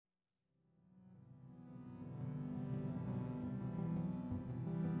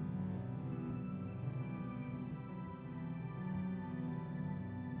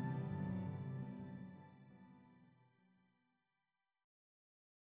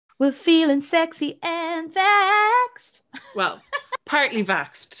We're feeling sexy and vaxxed. Well, partly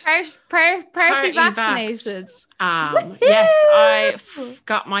vaxxed. Partly Partly vaccinated. vaxxed. Yes,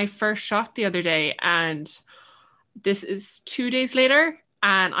 got my first shot the other day, and this is 2 days later,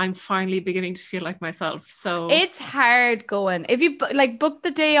 and I'm finally beginning to feel like myself. So It's hard going. If you like book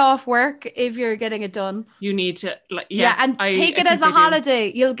the day off work, if you're getting it done. you need to, like, Yeah, yeah, and take I it as think a I do.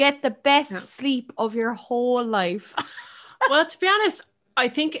 holiday. You'll get the best Yeah. sleep of your whole life. Well, to be honest, I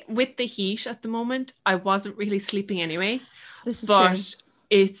think with the heat at the moment, I wasn't really sleeping anyway. This is true. But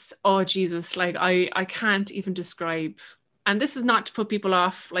it's, oh Jesus, like I can't even describe. And this is not to put people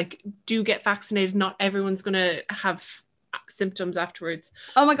off. Like, do get vaccinated. Not everyone's gonna have symptoms afterwards.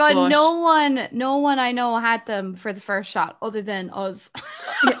 Oh my God, But no one I know had them for the first shot other than us.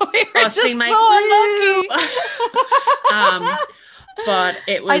 yeah, We were us just being like, so woo! unlucky. But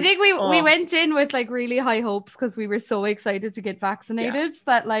it I was, think we went in with like really high hopes because we were so excited to get vaccinated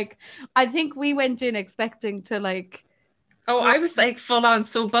that like I think we went in expecting to like oh, I was like full on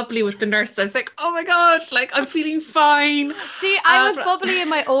so bubbly with the nurse. I was like, oh my God, like I'm feeling fine. see, I was bubbly in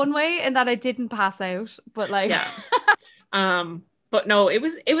my own way in that I didn't pass out, but like Yeah. But no, it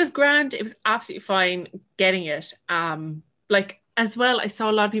was grand. It was absolutely fine getting it. Like as well, I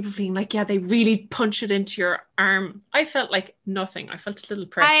saw a lot of people being like, yeah, they really punch it into your arm. I felt like nothing. I felt a little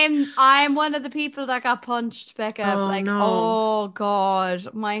prick. I'm one of the people that got punched, Becca. Oh Like, no. oh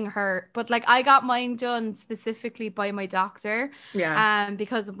God, mine hurt. But like I got mine done specifically by my doctor, Yeah.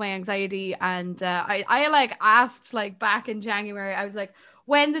 because of my anxiety. And I like asked like back in January, I was like,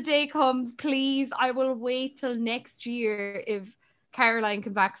 when the day comes, please, I will wait till next year if Caroline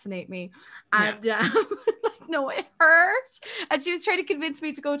can vaccinate me. And like, no, it hurt. And she was trying to convince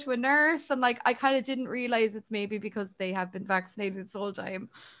me to go to a nurse. And like, I kind of didn't realize it's maybe because they have been vaccinated this whole time.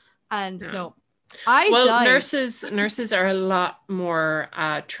 And no, I died. Nurses are a lot more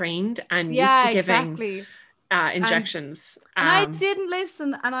trained and used to giving exactly. injections. And I didn't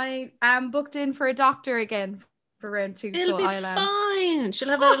listen. And I am booked in for a doctor again for round 2. It'll So be fine. She'll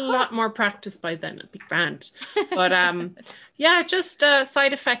have a lot more practice by then. It'll be grand. But yeah, just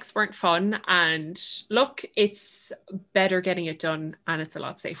side effects weren't fun. And look, it's better getting it done, and it's a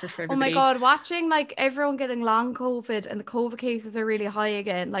lot safer for Oh my everybody. God, watching like everyone getting long COVID and the COVID cases are really high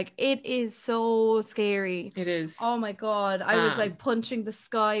again. Like it is so scary. It is. Oh my God. I was like punching the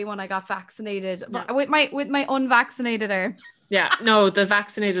sky when I got vaccinated Yeah. with my unvaccinated arm. Yeah, no, the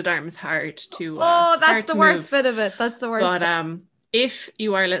vaccinated arm is hard to that's the worst bit of it. That's the worst but if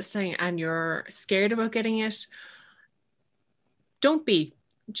you are listening and you're scared about getting it, don't be.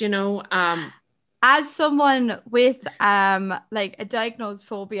 Do you know, as someone with like a diagnosed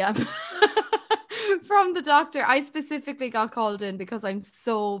phobia from the doctor, I specifically got called in because I'm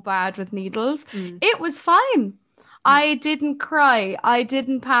so bad with needles. It was fine. I didn't cry. I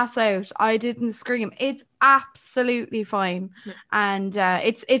didn't pass out. I didn't scream. It's absolutely fine. And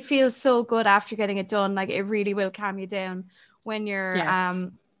it feels so good after getting it done. Like it really will calm you down when you're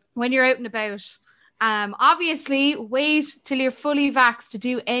out and about. Obviously, wait till you're fully vaxxed to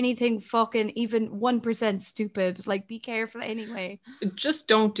do anything fucking even 1% stupid. Like, be careful anyway. Just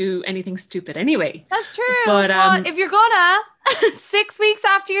don't do anything stupid anyway. That's true. But if you're gonna, 6 weeks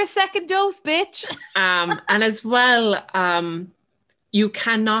after your second dose, bitch. And as well, you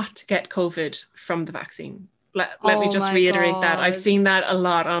cannot get COVID from the vaccine. Let me just reiterate that. I've seen that a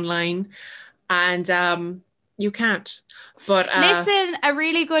lot online, and you can't. But listen, a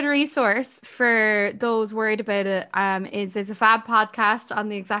really good resource for those worried about it is there's a fab podcast on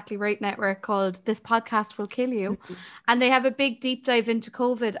the Exactly Right network called This Podcast Will Kill You. And they have a big deep dive into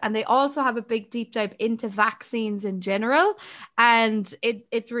COVID, and they also have a big deep dive into vaccines in general. And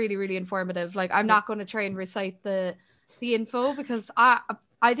it's really, really informative. Like I'm not going to try and recite the info because I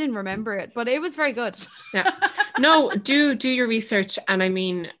didn't remember it, but it was very good. Yeah. No, do your research. And I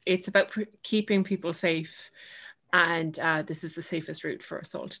mean, it's about keeping people safe. And this is the safest route for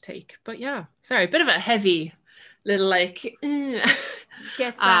us all to take. But yeah, sorry, a bit of a heavy little like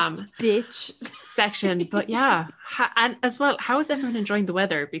get that bitch section. But yeah, and as well, how is everyone enjoying the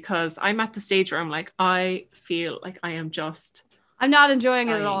weather? Because I'm at the stage where I'm like, I feel like I'm not enjoying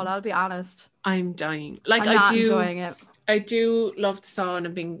it at all. I'll be honest. I'm dying. Like I'm not enjoying it. I do love the sun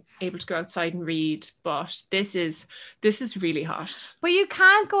and being able to go outside and read, but this is really hot. But you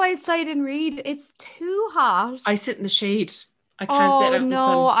can't go outside and read. It's too hot. I sit in the shade. I can't sit out in the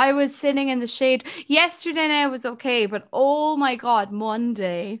sun. No, I was sitting in the shade. Yesterday I was okay, but oh my God,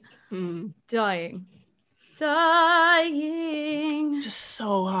 Monday, dying. Just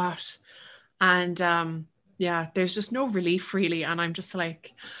so hot. And Yeah, there's just no relief really. And I'm just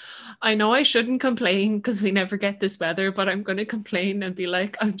like, I know I shouldn't complain because we never get this weather, but I'm going to complain and be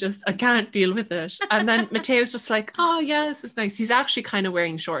like, I can't deal with it. And then Mateo's just like, oh yeah, this is nice. He's actually kind of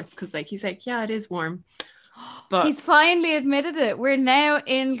wearing shorts because like, he's like, yeah, it is warm. But he's finally admitted it. We're now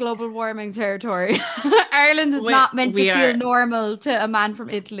in global warming territory. Ireland is not meant to feel normal to a man from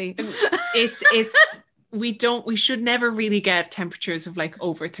Italy. We should never really get temperatures of like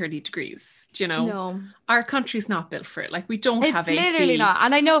over 30 degrees. Do you know? No. Our country's not built for it. Like we don't have AC. It's literally not.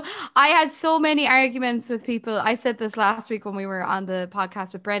 And I know I had so many arguments with people. I said this last week when we were on the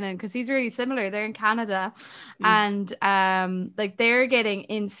podcast with Brennan, because he's really similar. They're in Canada and like they're getting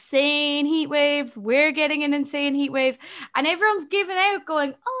insane heat waves. We're getting an insane heat wave. And everyone's giving out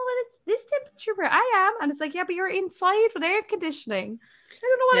going, oh, well, it's this temperature where I am. And it's like, yeah, but you're inside with air conditioning. I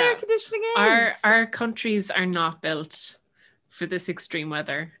don't know what air conditioning is. Our countries are not built for this extreme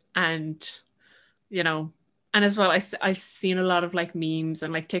weather. And, you know, and as well, I've seen a lot of like memes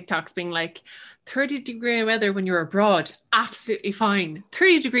and like TikToks being like 30-degree weather when you're abroad, absolutely fine.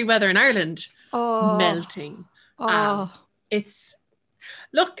 30-degree weather in Ireland, melting.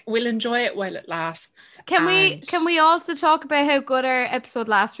 Look, we'll enjoy it while it lasts. Can we also talk about how good our episode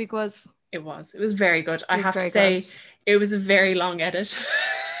last week was? It was very good. I have to say, it was a very long edit.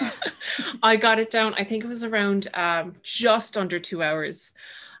 I got it down. I think it was around just under 2 hours.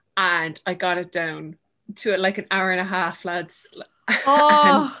 And I got it down to like an hour and a half, lads.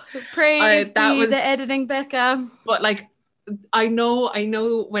 Oh, praise be the editing, Becca. But like, I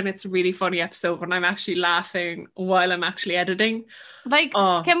know when it's a really funny episode when I'm actually laughing while I'm actually editing. Like,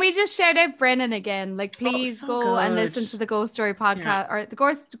 can we just shout out Brennan again? Like, please go and listen to the Ghost Story podcast or the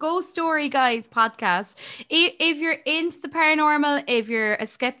Ghost Story Guys podcast. If you're into the paranormal, if you're a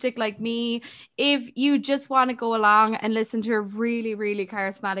skeptic like me, if you just want to go along and listen to a really, really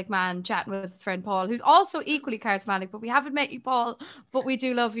charismatic man chatting with his friend Paul, who's also equally charismatic, but we haven't met you, Paul, but we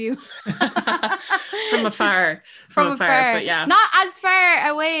do love you. From afar. But yeah. Not as far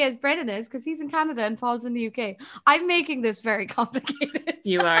away as Brennan is, because he's in Canada and Paul's in the UK. I'm making this very complicated.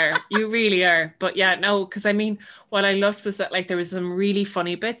 You really are. But yeah, no, because I mean, what I loved was that like there was some really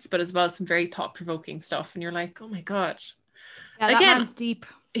funny bits, but as well some very thought-provoking stuff. And you're like, oh my God. Yeah, that man's deep.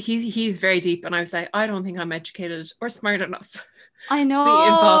 He's very deep. And I was like, I don't think I'm educated or smart enough I know to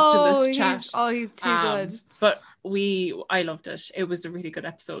be involved in this chat. He's too good. But I loved it. It was a really good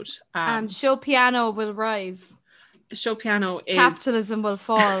episode. Chopiano will rise. Chopiano is capitalism will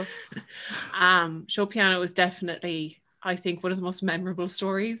fall. Chopiano is definitely, I think, one of the most memorable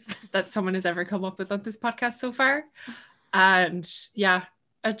stories that someone has ever come up with on this podcast so far. And yeah,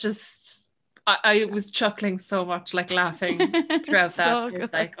 I was chuckling so much, like laughing throughout that.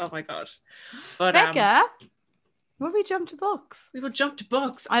 It's like, oh my God. But Becca, will we jump to books? We will jump to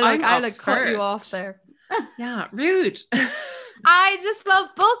books. I cut you off there. Yeah, rude. I just love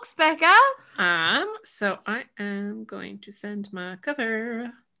books, Becca. So I am going to send my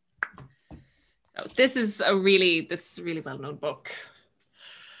cover. So this is a really well-known book.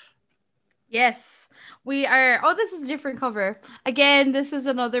 Yes, we are. Oh, this is a different cover. Again, this is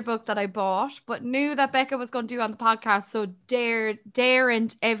another book that I bought, but knew that Becca was going to do on the podcast, so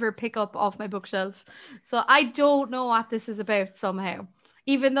daren't ever pick up off my bookshelf. So I don't know what this is about somehow.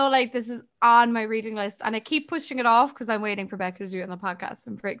 Even though like this is on my reading list and I keep pushing it off because I'm waiting for Becca to do it on the podcast.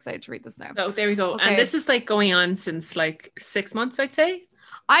 I'm very excited to read this now. So there we go. Okay. And this is like going on since like 6 months, I'd say.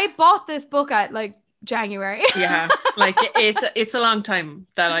 I bought this book at like January. Yeah, like it's a long time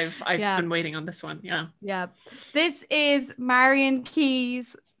that I've been waiting on this one. Yeah. This is Marian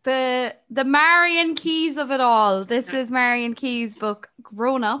Keyes, the Marian Keyes of it all. This is Marian Keyes' book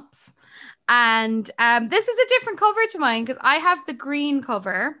Grown Ups. And this is a different cover to mine because I have the green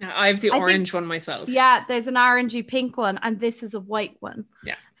cover. Yeah, I have the orange one myself. Yeah, there's an orangey pink one and this is a white one.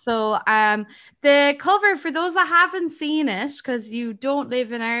 Yeah. So the cover, for those that haven't seen it, because you don't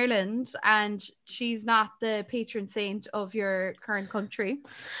live in Ireland and she's not the patron saint of your current country,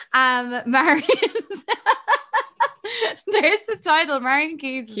 Marian... There's the title, Marian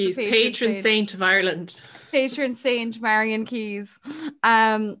Keyes. He's patron saint of Ireland. Patron saint Marian Keyes.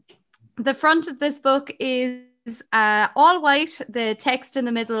 The front of this book is all white. The text in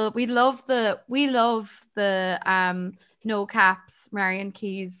the middle. We love the no caps Marian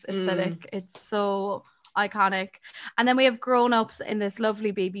Keyes aesthetic. It's so iconic. And then we have Grown Ups in this lovely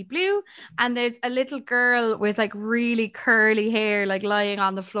baby blue. And there's a little girl with like really curly hair, like lying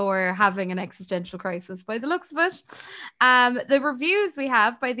on the floor having an existential crisis by the looks of it. The reviews we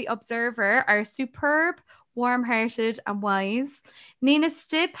have by The Observer are superb, warm-hearted and wise. Nina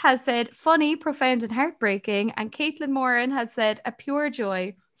Stipp has said funny, profound and heartbreaking, and Caitlin Moran has said a pure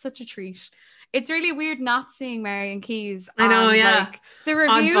joy, such a treat. It's really weird not seeing Marian Keyes I know, on, yeah. like, the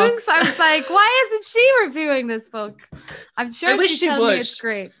reviews. I was like, why isn't she reviewing this book? I'm sure I wish she'd she tell would. me it's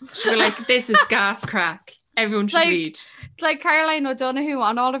great. She'd be like, this is gas crack. Everyone should read. It's like Caroline O'Donoghue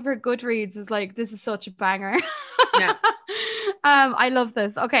on all of her Goodreads is like, this is such a banger. Yeah. I love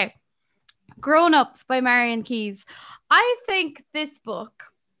this. Okay. Grown Ups by Marian Keyes. I think this book,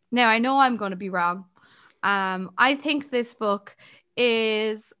 now I know I'm going to be wrong. I think this book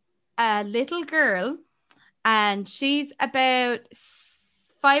is a little girl and she's about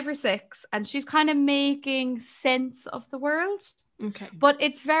 5 or 6 and she's kind of making sense of the world. Okay. But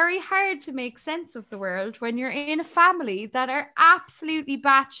it's very hard to make sense of the world when you're in a family that are absolutely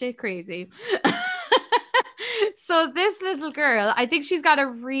batshit crazy. So this little girl, I think she's got a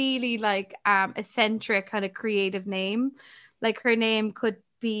really like eccentric kind of creative name. Like her name could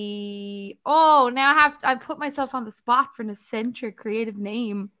be, now I put myself on the spot for an eccentric creative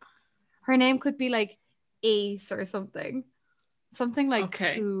name. Her name could be like Ace or something like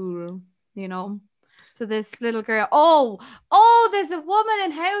cool, you know. So this little girl, there's a woman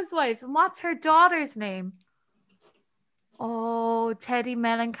in Housewives, and what's her daughter's name? Oh, Teddy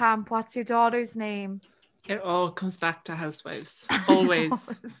Mellencamp, what's your daughter's name? It all comes back to Housewives,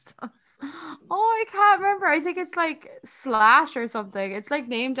 always. I can't remember. I think it's like Slash or something. It's like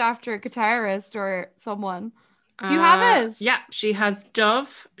named after a guitarist or someone. Do you have it? Yeah, she has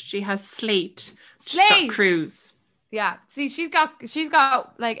Dove. She has Slate. She's got Cruz. Yeah. See, she's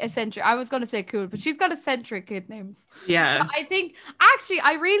got like eccentric. I was going to say cool, but she's got eccentric kid names. Yeah. So I think actually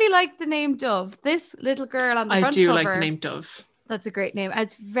I really like the name Dove. This little girl on the front cover. I do like the name Dove. That's a great name.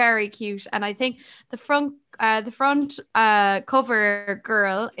 It's very cute. And I think the front cover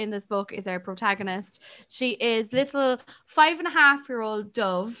girl in this book is our protagonist. She is little 5.5-year-old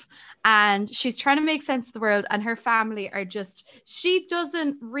Dove, and she's trying to make sense of the world, and her family are just, she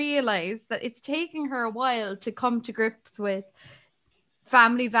doesn't realize that it's taking her a while to come to grips with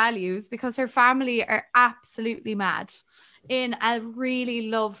family values because her family are absolutely mad in a really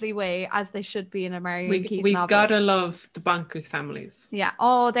lovely way, as they should be in a Marian Keyes novel. We gotta love the bonkers families. Yeah.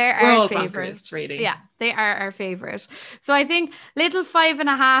 Oh, they're our favorites. Really. Yeah, they are our favorite. So I think little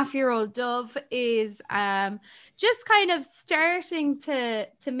 5.5-year-old Dove is just kind of starting to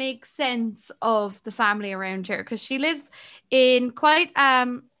make sense of the family around her, because she lives in quite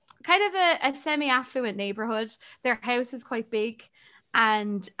kind of a semi-affluent neighborhood. Their house is quite big,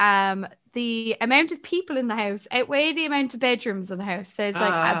 and the amount of people in the house outweigh the amount of bedrooms in the house. There's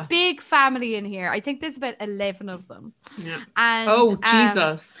like a big family in here. I think there's about 11 of them. Yeah. And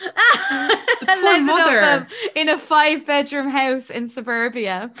Jesus. The poor mother. Of them in a 5-bedroom house in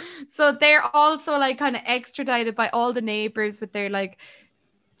suburbia. So they're also like kind of extradited by all the neighbors with their like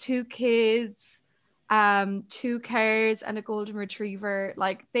 2 kids, 2 cars and a golden retriever.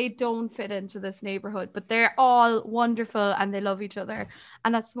 Like, they don't fit into this neighborhood, but they're all wonderful and they love each other,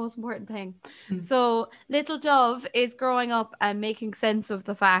 and that's the most important thing. So little Dove is growing up and making sense of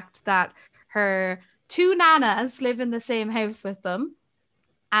the fact that her 2 nanas live in the same house with them,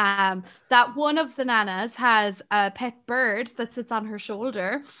 that one of the nanas has a pet bird that sits on her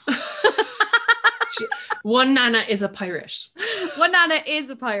shoulder. One nana is a pirate. One nana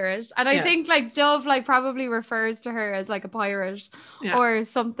is a pirate, and I think like Dove like probably refers to her as like a pirate or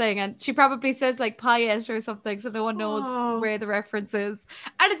something, and she probably says like Piet or something, so no one knows where the reference is,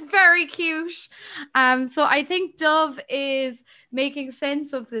 and it's very cute. So I think Dove is making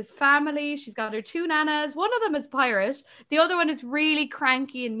sense of this family. She's got her 2 nanas. One of them is pirate. The other one is really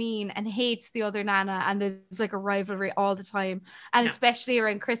cranky and mean and hates the other nana, and there's like a rivalry all the time. And especially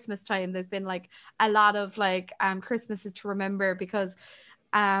around Christmas time, there's been like a lot of like Christmases to remember, because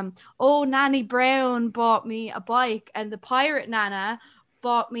Nanny Brown bought me a bike and the pirate nana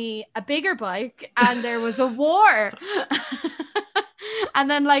bought me a bigger bike, and there was a war. And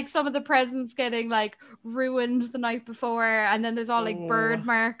then like some of the presents getting like ruined the night before, and then there's all like bird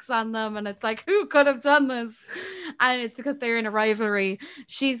marks on them, and it's like, who could have done this? And it's because they're in a rivalry.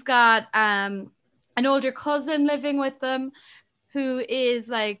 She's got an older cousin living with them who is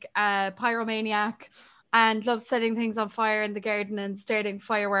like a pyromaniac and loves setting things on fire in the garden and starting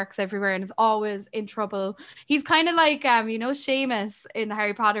fireworks everywhere, and is always in trouble. He's kind of like Seamus in the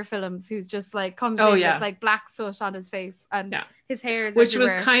Harry Potter films, who's just like comes in with like black soot on his face and his hair is which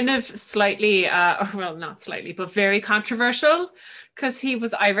everywhere. Was kind of slightly well, not slightly, but very controversial, because he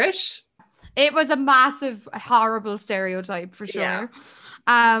was Irish. It was a massive horrible stereotype for sure.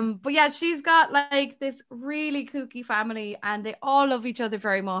 But yeah, she's got like this really kooky family, and they all love each other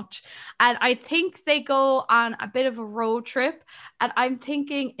very much. And I think they go on a bit of a road trip, and I'm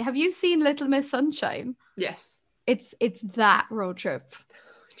thinking, have you seen Little Miss Sunshine? Yes. It's that road trip.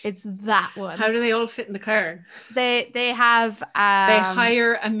 It's that one. How do they all fit in the car? They have They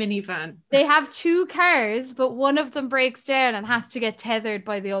hire a minivan. They have 2 cars, but one of them breaks down and has to get tethered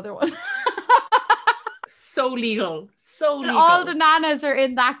by the other one. So legal. So legal. All the nanas are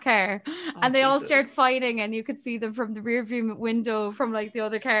in that car, and they all Jesus. start fighting, and you could see them from the rear view window from like the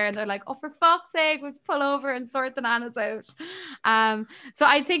other car, and they're like, oh, for fuck's sake, let's pull over and sort the nanas out. So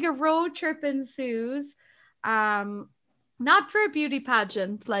I think a road trip ensues, not for a beauty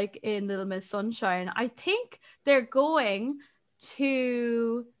pageant like in Little Miss Sunshine. I think they're going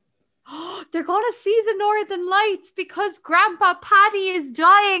to see the Northern Lights because Grandpa Paddy is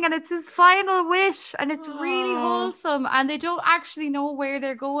dying and it's his final wish, and it's really wholesome, and they don't actually know where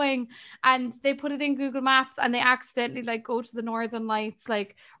they're going, and they put it in Google Maps and they accidentally like go to the Northern Lights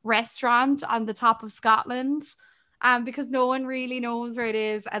like restaurant on the top of Scotland, because no one really knows where it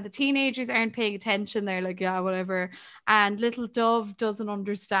is, and the teenagers aren't paying attention. They're like, yeah, whatever. And little Dove doesn't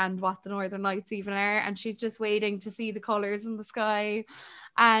understand what the Northern Lights even are, and she's just waiting to see the colors in the sky.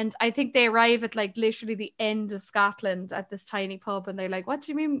 And I think they arrive at like literally the end of Scotland at this tiny pub, and they're like, what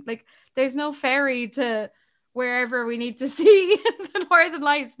do you mean? Like, there's no ferry to wherever we need to see the Northern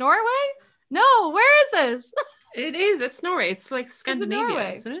Lights. Norway? No, where is it? It is. It's Norway. It's like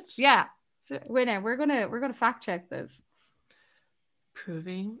Scandinavia, isn't it? Yeah. So, wait, now we're gonna fact check this.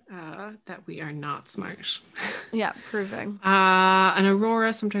 Proving that we are not smart. Yeah, proving. An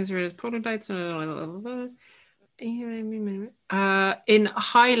aurora, sometimes read as polar lights. In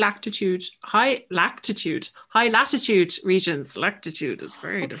high latitude regions. Latitude is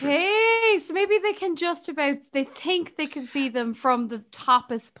very different. Okay, so maybe they can they think they can see them from the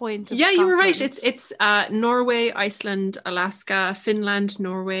toppest point of Scotland. You were right. It's Norway, Iceland, Alaska, Finland,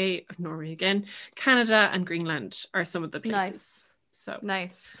 Norway again, Canada and Greenland are some of the places.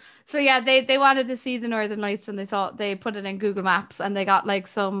 Nice. So yeah, they wanted to see the Northern Lights, and they thought they put it in Google Maps, and they got like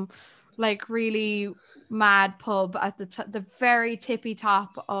some like really mad pub at the very tippy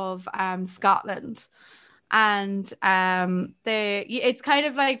top of Scotland, and it's kind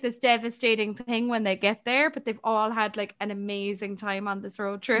of like this devastating thing when they get there, but they've all had like an amazing time on this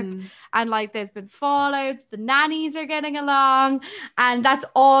road trip, and like there's been fallouts, the nannies are getting along, and that's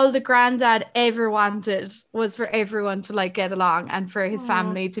all the granddad ever wanted, was for everyone to like get along and for his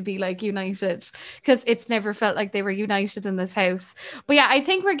family to be like united, because it's never felt like they were united in this house. But yeah, I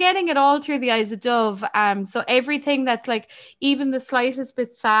think we're getting it all through the eyes of Dove, so everything that's like even the slightest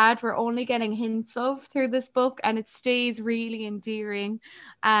bit sad, we're only getting hints of through this book, and it stays really endearing,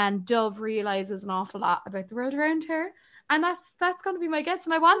 and Dove realizes an awful lot about the world around her, and that's going to be my guess,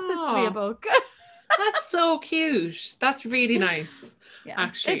 and I want this to be a book. That's so cute. That's really nice. Yeah,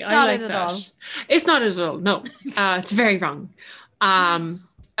 actually, I like that. All. It's not it at all. No, it's very wrong.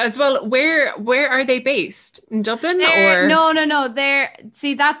 As well, where are they based? In Dublin? Or no.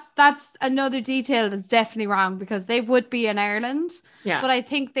 That's another detail that's definitely wrong, because they would be in Ireland. Yeah, but I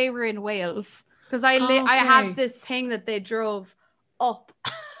think they were in Wales, because I have this thing that they drove up.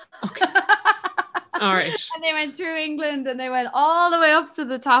 Okay. All right. And they went through England, and they went all the way up to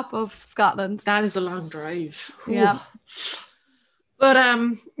the top of Scotland. That is a long drive. Yeah. But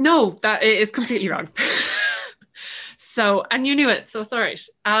no, that is completely wrong. So, and you knew it, so it's all right.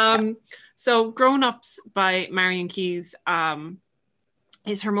 So Grown Ups by Marian Keyes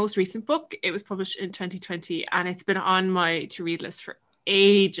is her most recent book. It was published in 2020, and it's been on my to-read list for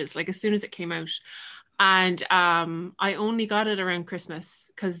ages, like as soon as it came out. And I only got it around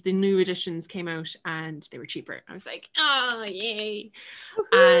Christmas because the new editions came out and they were cheaper. I was like, oh, yay.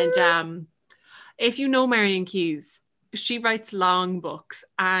 Woo-hoo. And if you know Marian Keyes, she writes long books,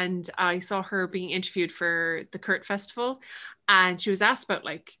 and I saw her being interviewed for the Curt Festival, and she was asked about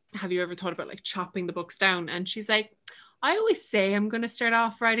like, have you ever thought about like chopping the books down? And she's like, I always say I'm going to start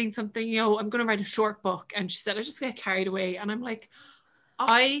off writing something, I'm going to write a short book. And she said, I just get carried away. And I'm like,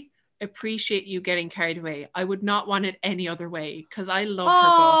 I appreciate you getting carried away. I would not want it any other way, because I love her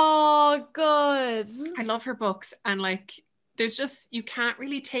books. Oh, good. I love her books, and like there's just, you can't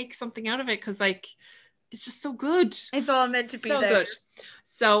really take something out of it, because like it's just so good. It's all meant to be so there. Good.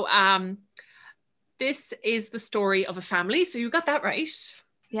 So this is the story of a family. So you got that right.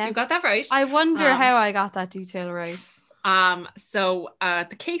 Yes. You got that right. I wonder how I got that detail right. So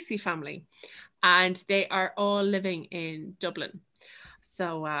the Casey family, and they are all living in Dublin.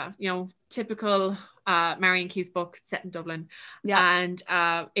 So, typical Marian Keyes book set in Dublin. Yeah. And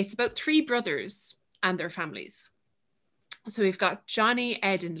it's about 3 brothers and their families. So we've got Johnny,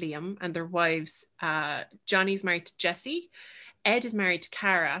 Ed and Liam and their wives. Johnny's married to Jessie. Ed is married to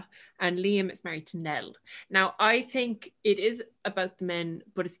Cara, and Liam is married to Nell. Now, I think it is about the men,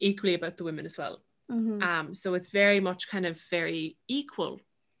 but it's equally about the women as well. Mm-hmm. So it's very much kind of very equal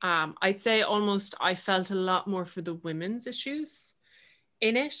I'd say almost I felt a lot more for the women's issues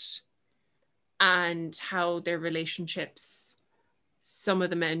in it and how their relationships, some of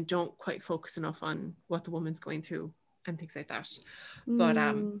the men don't quite focus enough on what the woman's going through and things like that. But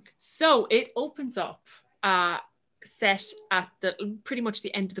so it opens up set at the pretty much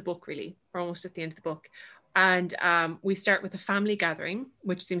the end of the book, really, or almost at the end of the book. And we start with a family gathering,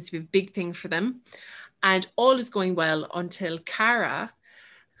 which seems to be a big thing for them. And all is going well until Cara,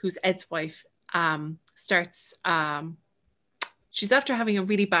 who's Ed's wife, starts, she's after having a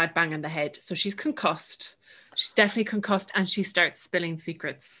really bad bang on the head. So she's concussed. She's definitely concussed, and she starts spilling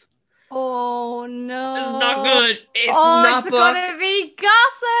secrets. Oh no. It's not good. It's not it's gonna be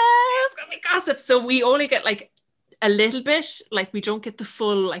gossip. It's gonna be gossip. So we only get like a little bit, like we don't get the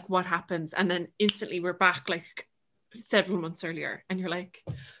full like what happens, and then instantly we're back like several months earlier, and you're like,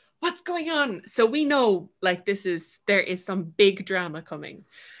 what's going on? So we know like there is some big drama coming.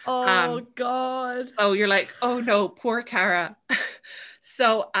 Oh God. So you're like, oh no, poor Cara.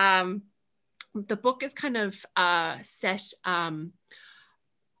 So the book is kind of set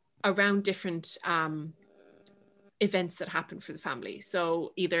around different events that happen for the family.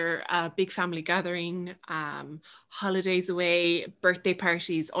 So either a big family gathering, holidays away, birthday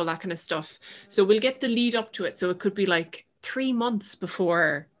parties, all that kind of stuff. So we'll get the lead up to it. So it could be like 3 months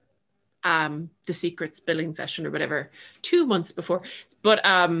before the secret spilling session or whatever, 2 months before. But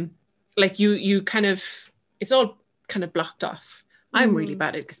like you kind of, it's all kind of blocked off. I'm really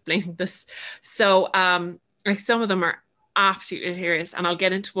bad at explaining this. So like some of them are absolutely hilarious, and I'll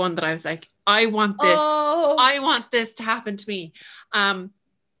get into one that I was like, I want this to happen to me.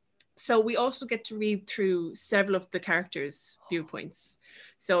 So we also get to read through several of the characters' viewpoints.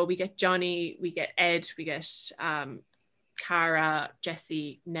 So we get Johnny, we get Ed, we get Cara,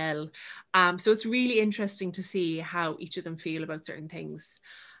 Jessie, Nell. So it's really interesting to see how each of them feel about certain things.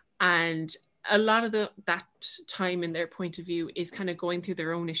 And a lot of that time in their point of view is kind of going through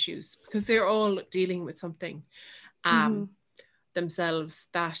their own issues, because they're all dealing with something themselves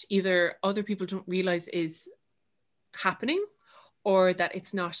that either other people don't realize is happening, or that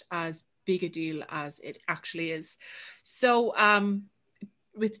it's not as big a deal as it actually is. So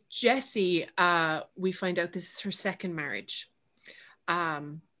with Jessie, we find out this is her second marriage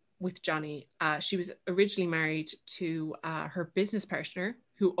with Johnny. She was originally married to her business partner,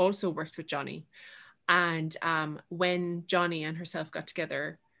 who also worked with Johnny. And when Johnny and herself got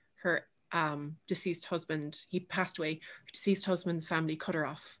together, her deceased husband, he passed away. Her deceased husband's family cut her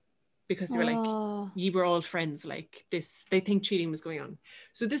off because they were like, you were all friends like this. They think cheating was going on.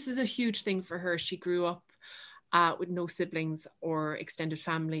 So this is a huge thing for her. She grew up with no siblings or extended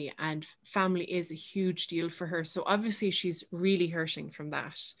family, and family is a huge deal for her. So obviously she's really hurting from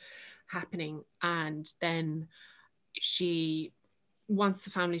that happening. And then she wants the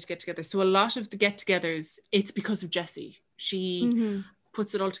family to get together. So a lot of the get-togethers, it's because of Jessie. She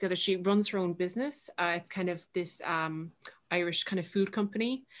puts it all together. She runs her own business. It's kind of this Irish kind of food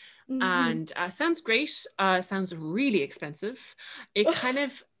company. And sounds great. Sounds really expensive. It kind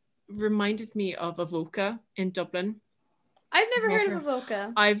of reminded me of Avoca in Dublin. I've never heard of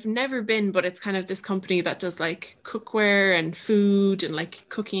Avoca. I've never been, but it's kind of this company that does like cookware and food and like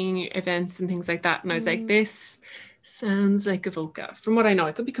cooking events and things like that. And I was like, this sounds like Avoca. From what I know,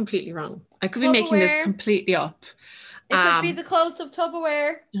 I could be completely wrong. I could be making this completely up. It could be the cult of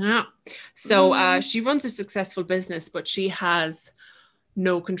Tupperware. Yeah. So she runs a successful business, but she has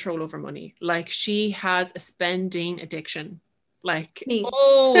no control over money. Like she has a spending addiction. Like, Me.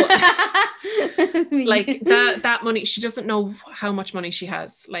 like that money, she doesn't know how much money she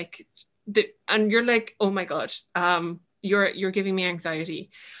has. Like, and you're like, oh my God, you're giving me anxiety.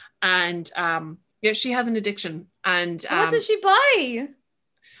 And yeah, she has an addiction. And what does she buy?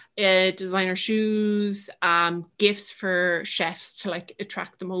 Designer shoes, gifts for chefs to like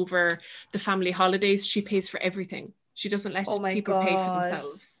attract them over. The family holidays, she pays for everything. She doesn't let people pay for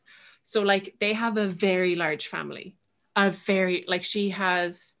themselves. So like they have a very large family. Like she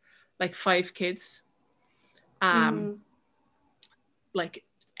has like 5 kids. Like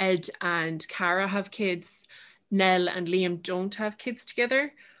Ed and Cara have kids. Nell and Liam don't have kids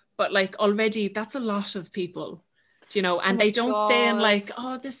together. But like already that's a lot of people. You know, and they don't stay in like,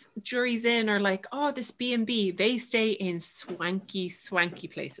 oh, this jury's in, or like, oh, this B&B. They stay in swanky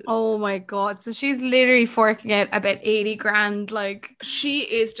places. Oh my God. So she's literally forking out about 80 grand. Like she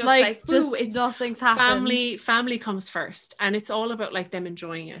is just like just it's nothing's happened. Family comes first, and it's all about like them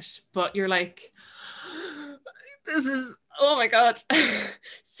enjoying it. But you're like, this is Oh my God.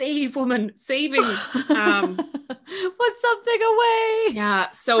 Save, woman, savings. Put something away.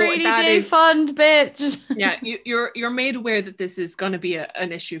 Yeah, so Rainy that day is fund, bitch. Yeah, you're made aware that this is going to be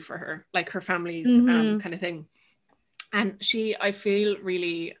an issue for her, like her family's kind of thing. And I feel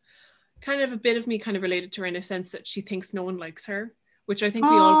really kind of a bit of me kind of related to her in a sense that she thinks no one likes her, which I think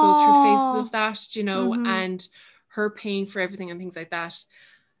we all go through phases of that, you know, and her paying for everything and things like that.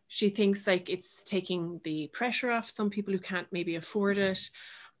 She thinks like it's taking the pressure off some people who can't maybe afford it,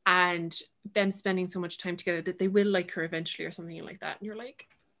 and them spending so much time together that they will like her eventually or something like that. And you're like,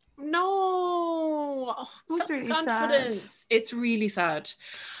 no, self-confidence. Really, it's really sad.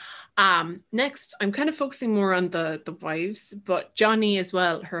 Next, I'm kind of focusing more on the wives, but Johnny as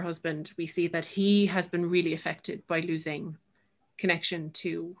well, her husband, we see that he has been really affected by losing connection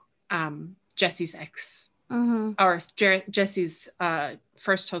to Jesse's ex, or Jesse's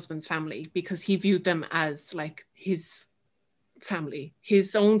first husband's family, because he viewed them as like his family.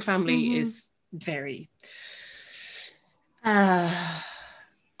 His own family is very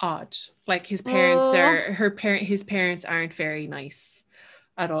odd. Like his parents his parents aren't very nice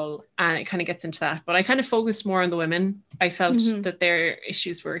at all, and it kind of gets into that. But I kind of focused more on the women. I felt that their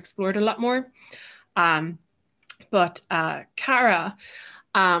issues were explored a lot more. But Cara,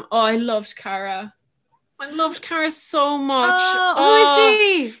 I loved Cara. I loved Cara so much. Who is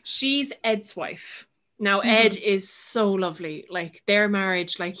she? She's Ed's wife. Now, Ed is so lovely. Like their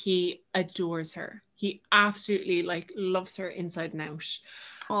marriage, like he adores her. He absolutely like loves her inside and out.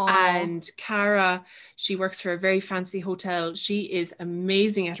 And Cara, she works for a very fancy hotel. She is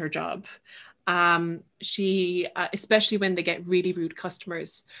amazing at her job. She, especially when they get really rude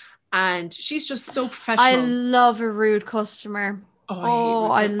customers, and she's just so professional. I love a rude customer.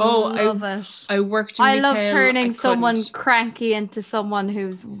 I love it. I worked in retail. I love turning someone cranky into someone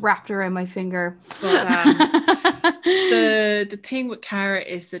who's wrapped around my finger. But the thing with Cara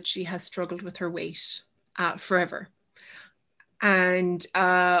is that she has struggled with her weight forever. And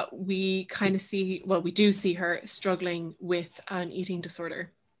we kind of we do see her struggling with an eating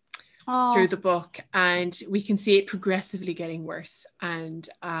disorder through the book. And we can see it progressively getting worse. And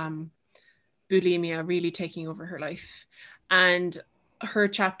bulimia really taking over her life. And her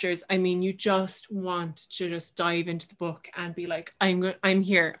chapters, I mean, you just want to just dive into the book and be like, I'm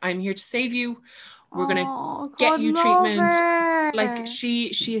here to save you. We're gonna get you treatment. Her. Like she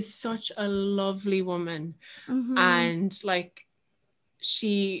is such a lovely woman. And like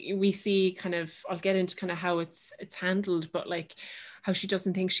we see kind of, I'll get into kind of how it's handled, but like how she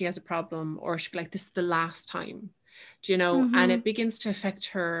doesn't think she has a problem, or she'll be like, this is the last time. Do you know? And it begins to affect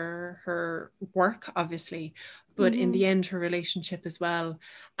her work, obviously, but in the end, her relationship as well.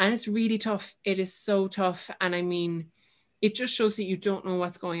 And it's really tough. It is so tough. And I mean, it just shows that you don't know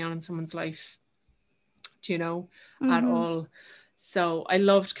what's going on in someone's life, do you know, at all. So I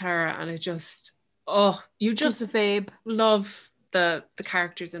loved Cara, and you just love the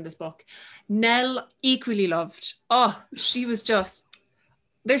characters in this book. Nell, equally loved. She was just,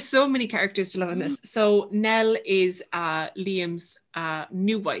 there's so many characters to love in this. So Nell is Liam's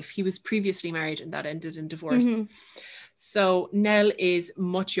new wife. He was previously married and that ended in divorce. So Nell is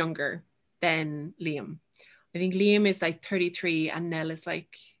much younger than Liam. I think Liam is like 33 and Nell is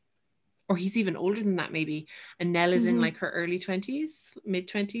like, or he's even older than that maybe. And Nell is in like her early 20s, mid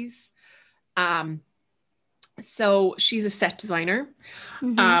 20s. So she's a set designer,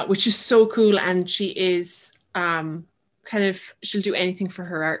 which is so cool. And she is she'll do anything for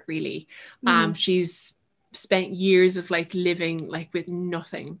her art, really. She's spent years of like living like with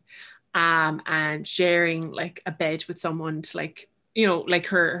nothing, and sharing like a bed with someone to like, you know, like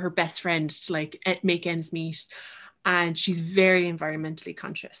her best friend to like make ends meet. And she's very environmentally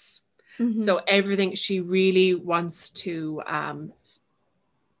conscious. So everything, she really wants to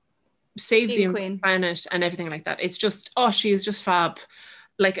save the planet and everything like that. It's just, she is just fab.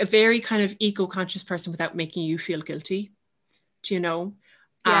 Like a very kind of eco-conscious person without making you feel guilty. Do you know?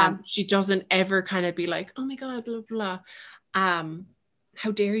 She doesn't ever kind of be like, oh my God, blah, blah,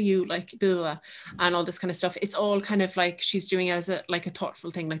 how dare you, like, blah, blah, and all this kind of stuff. It's all kind of like she's doing it as a thoughtful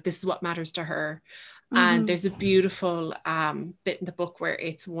thing. Like, this is what matters to her. And there's a beautiful bit in the book where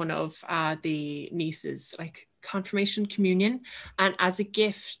it's one of the nieces, like confirmation communion. And as a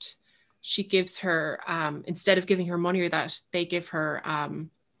gift, she gives her, instead of giving her money or that, they give her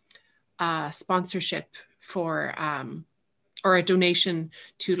sponsorship for, or a donation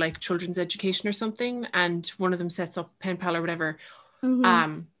to like children's education or something. And one of them sets up Pen Pal or whatever.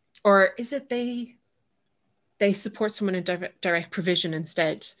 Or is it they support someone in direct provision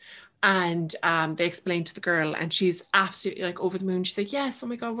instead? And they explain to the girl, and she's absolutely like over the moon. She's like, yes, oh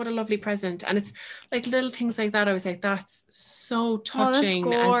my God, what a lovely present. And it's like little things like that. I was like, that's so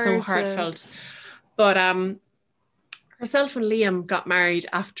touching and so heartfelt. But herself and Liam got married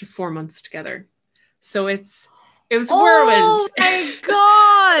after 4 months together. So it was a whirlwind. Oh my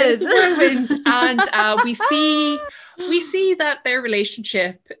God. It was a whirlwind. And we see that their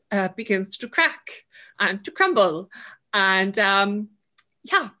relationship begins to crack and to crumble. And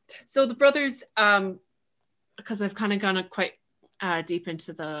yeah, so the brothers, because I've kind of gone quite deep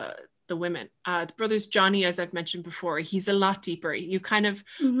into the women, the brothers, Johnny, as I've mentioned before, he's a lot deeper. You kind of,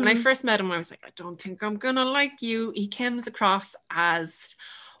 when I first met him, I was like, I don't think I'm gonna like you. He comes across as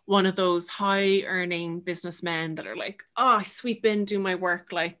one of those high earning businessmen that are like, oh, I sweep in, do my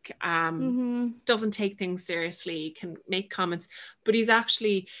work, like doesn't take things seriously, can make comments, but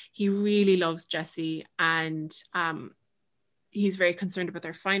he really loves Jessie, and he's very concerned about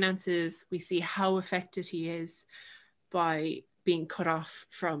their finances. We see how affected he is by being cut off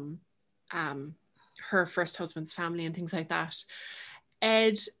from her first husband's family and things like that.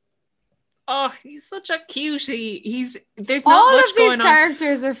 Ed, oh, he's such a cutie. There's not much going on. All of these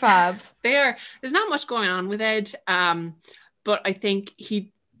characters are fab. They are. There's not much going on with Ed, but I think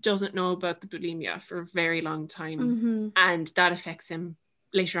he doesn't know about the bulimia for a very long time, and that affects him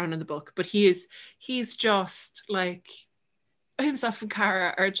later on in the book. But he's just like, himself and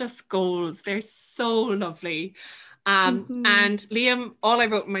Cara are just goals. They're so lovely. And Liam, all I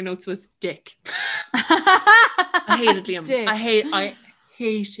wrote in my notes was dick. I hated Liam. Dick. I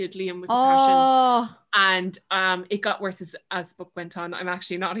hated Liam with a passion. And it got worse as the book went on. I'm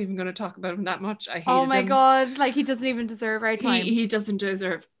actually not even going to talk about him that much. I hated him. Oh my God, like he doesn't even deserve our time. He doesn't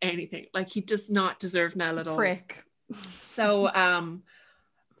deserve anything. Like he does not deserve Nell at all. Prick. So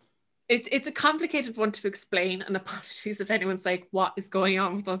it's a complicated one to explain, and apologies if anyone's like, what is going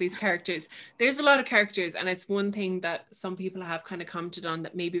on with all these characters? There's a lot of characters, and it's one thing that some people have kind of commented on,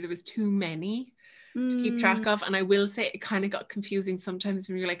 that maybe there was too many to keep track of. And I will say it kind of got confusing sometimes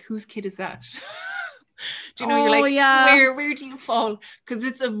when you're like, whose kid is that? Do you know, you're like, yeah, where do you fall? Because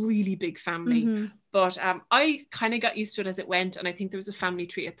it's a really big family. But I kind of got used to it as it went, and I think there was a family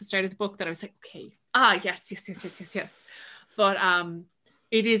tree at the start of the book that I was like, okay, yes. But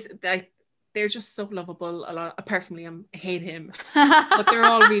it is like, they're just so lovable. A lot, apart from Liam, I hate him, but they're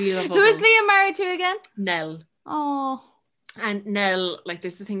all really lovable. Who is Liam married to again? Nell. Oh. And Nell, like,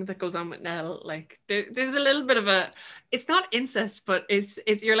 there's the thing that goes on with Nell, like there's a little bit of it's not incest, but it's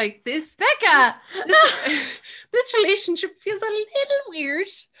you're like, this Becca, this relationship feels a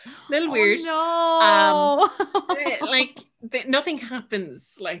little weird. No. Like nothing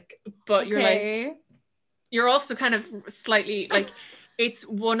happens, like, but you're like, you're also kind of slightly like, it's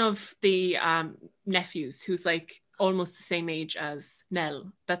one of the nephews who's like almost the same age as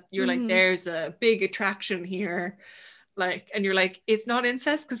Nell, that you're like, there's a big attraction here. Like, and you're like, it's not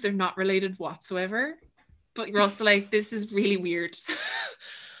incest because they're not related whatsoever, but you're also like, this is really weird.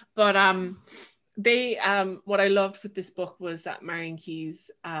 But they what I loved with this book was that Marian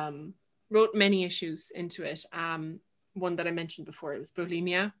Keyes wrote many issues into it. One that I mentioned before, it was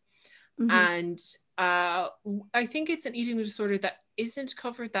bulimia. And I think it's an eating disorder that isn't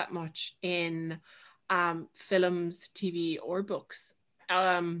covered that much in films, TV, or books.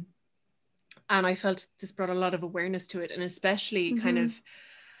 And I felt this brought a lot of awareness to it, and especially kind of,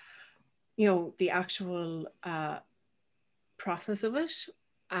 you know, the actual process of it,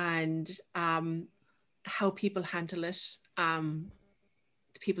 and how people handle it, the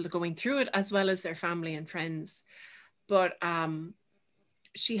people that are going through it, as well as their family and friends. But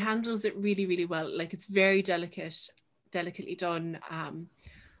she handles it really, really well. Like, it's very delicately done.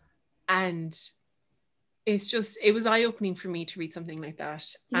 And it was eye-opening for me to read something like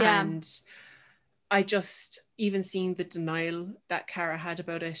that. Yeah. And I just, even seeing the denial that Cara had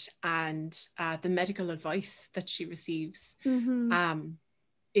about it, and the medical advice that she receives,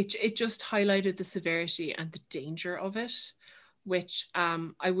 it just highlighted the severity and the danger of it, which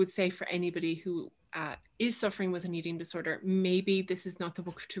I would say for anybody who is suffering with an eating disorder, maybe this is not the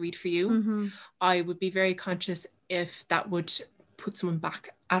book to read for you. I would be very conscious if that would put someone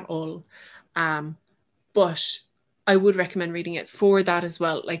back at all. But I would recommend reading it for that as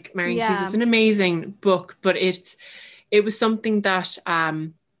well. Like, Marian Keyes is an amazing book, but it was something that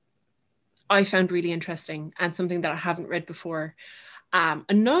I found really interesting, and something that I haven't read before.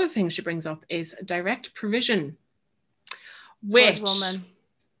 Another thing she brings up is direct provision, which,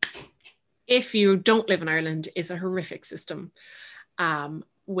 if you don't live in Ireland, is a horrific system,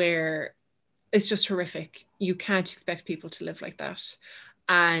 where it's just horrific. You can't expect people to live like that.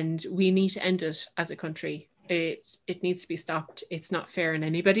 And we need to end it as a country. it needs to be stopped. It's not fair on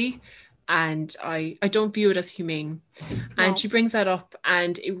anybody. And I don't view it as humane. No. And she brings that up,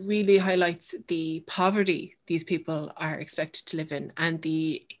 and it really highlights the poverty these people are expected to live in and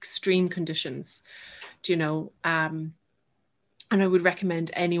the extreme conditions, you know. And I would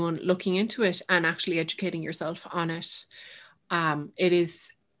recommend anyone looking into it and actually educating yourself on it. It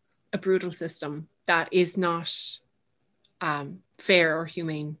is a brutal system that is not fair or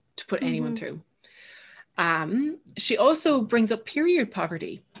humane to put anyone through. She also brings up period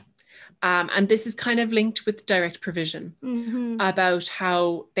poverty. And this is kind of linked with direct provision about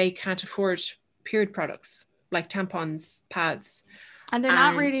how they can't afford period products like tampons, pads. And they're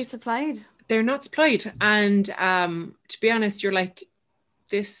not really supplied. They're not supplied. And to be honest, you're like,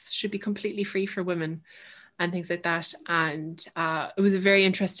 this should be completely free for women and things like that. And it was a very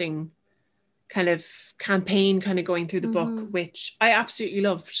interesting kind of campaign kind of going through the book, which I absolutely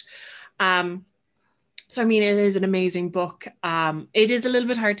loved. So, I mean, it is an amazing book. It is a little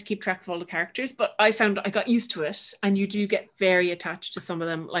bit hard to keep track of all the characters, but I found I got used to it, and you do get very attached to some of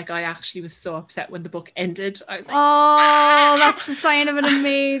them. Like, I actually was so upset when the book ended. I was like, oh, that's the sign of an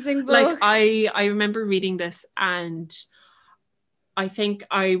amazing book. Like, I remember reading this, and I think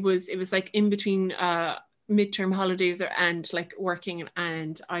it was like in between midterm holidays and like working,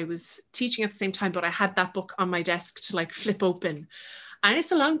 and I was teaching at the same time, but I had that book on my desk to like flip open. And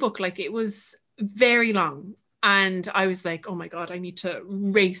it's a long book. Like, it was very long, and I was like, oh my god, I need to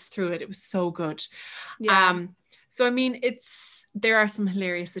race through it. It was so good. So I mean, there are some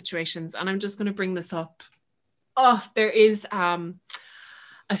hilarious situations, and I'm just going to bring this up. Oh, there is a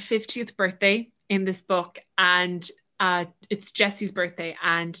 50th birthday in this book, and it's Jessie's birthday,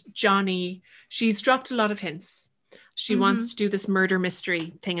 and Johnny, she's dropped a lot of hints. She wants to do this murder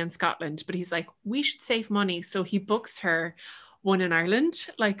mystery thing in Scotland, but he's like, we should save money, so he books her one in Ireland.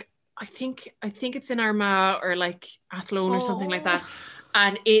 Like, I think it's in Armagh or like Athlone or something like that.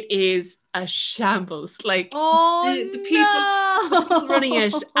 And it is a shambles. Like, the people running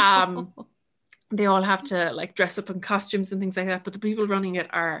it, they all have to like dress up in costumes and things like that. But the people running it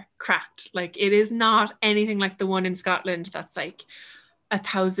are cracked. Like, it is not anything like the one in Scotland that's like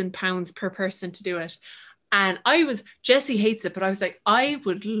 £1,000 per person to do it. And Jessie hates it, but I was like, I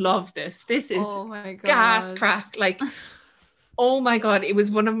would love this. This is gas crack. Like, oh my god, it was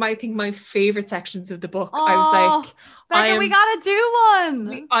one of my favorite sections of the book. I was like, Becca, we gotta do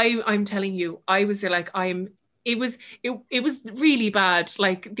one. I'm telling you, I was like, it was really bad.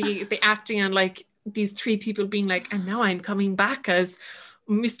 Like the acting, and like these three people being like, and now I'm coming back as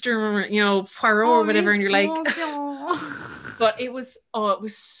Mr. Poirot or whatever, and you're like, but it was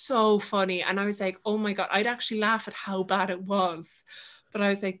so funny. And I was like, oh my god, I'd actually laugh at how bad it was, but I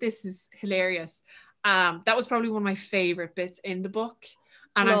was like, this is hilarious. That was probably one of my favorite bits in the book.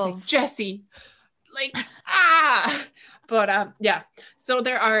 And I was like, Jessie, like, but yeah, so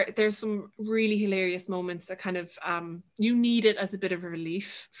there's some really hilarious moments that kind of you need it as a bit of a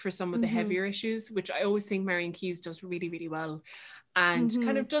relief for some of the heavier issues, which I always think Marian Keyes does really, really well, and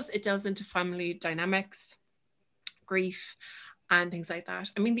kind of delves into family dynamics, grief, and things like that.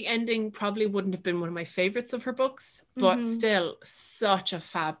 I mean, the ending probably wouldn't have been one of my favorites of her books, but still such a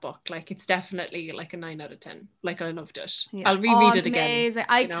fab book. Like, it's definitely like a 9 out of 10. Like, I loved it. Yeah. I'll reread it again. Amazing.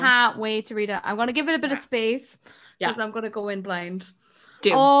 I can't wait to read it. I'm going to give it a bit of space because I'm going to go in blind.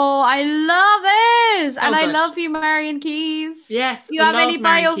 Oh, I love it. So and good. I love you, Marian Keyes. Yes. Do you have any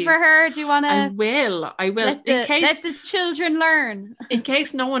bio for her? Do you want to? I will. Let the children learn. In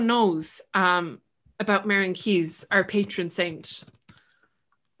case no one knows, about Marian Keyes, our patron saint.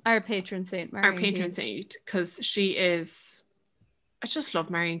 Our patron saint, because she is... I just love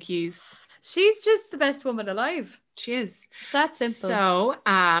Marian Keyes. She's just the best woman alive. She is. That's simple.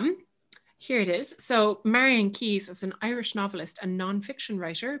 So, here it is. So, Marian Keyes is an Irish novelist and non-fiction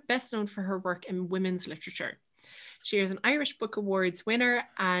writer, best known for her work in women's literature. She is an Irish Book Awards winner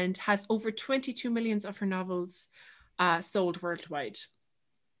and has over 22 million of her novels sold worldwide.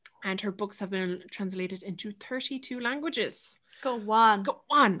 And her books have been translated into 32 languages. Go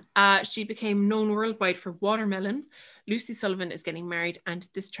on. She became known worldwide for Watermelon, Lucy Sullivan is Getting Married, and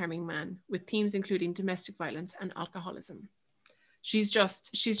This Charming Man, with themes including domestic violence and alcoholism. She's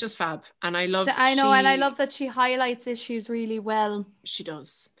just fab. And I love... and I love that she highlights issues really well. She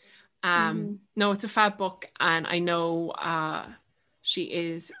does. No, it's a fab book. And I know she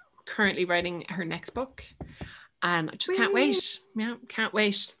is currently writing her next book. And I just can't wait. Yeah, can't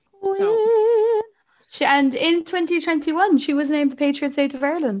wait. So, and in 2021, she was named the patron saint of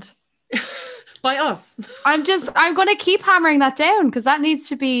Ireland. By us. I'm going to keep hammering that down because that needs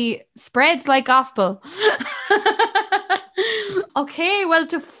to be spread like gospel. Okay, well,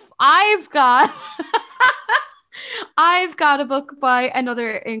 I've got I've got a book by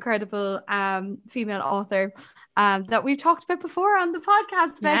another incredible female author that we've talked about before on the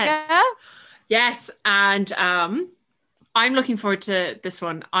podcast, Becca. Yes. And I'm looking forward to this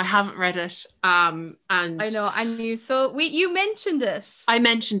one. I haven't read it. And I know, and you mentioned it. I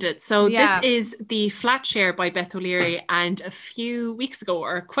mentioned it. So this is the Flatshare by Beth O'Leary, and a few weeks ago,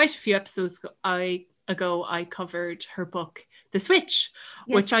 or quite a few episodes ago, I covered her book, The Switch,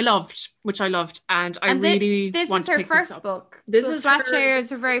 which I loved, and I really want to pick this up. This is Flatshare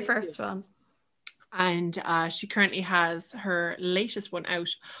is her very first one. And she currently has her latest one out,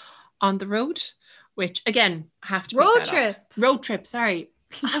 On the Road, which again, I have to Road Trip, sorry.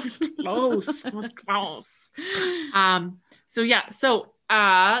 I was close. So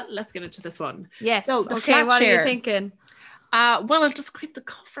let's get into this one. Yes. So the okay, Flatshare, what are you thinking? Well, I'll describe the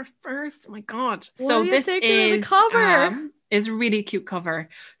cover first. Oh my God. So this is a really cute cover.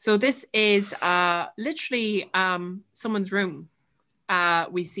 So this is literally someone's room.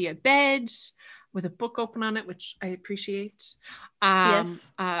 We see a bed with a book open on it, which I appreciate.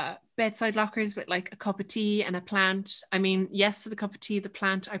 Bedside lockers with like a cup of tea and a plant. I mean, yes to the cup of tea, the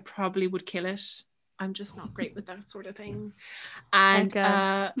plant, I probably would kill it. I'm just not great with that sort of thing. And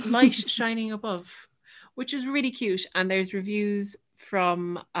light shining above, which is really cute. And there's reviews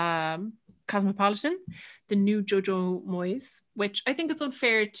from Cosmopolitan, the new Jojo Moyes, which I think it's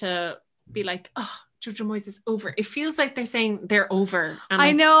unfair to be like, oh, Jojo Moyes is over. It feels like they're saying they're over. And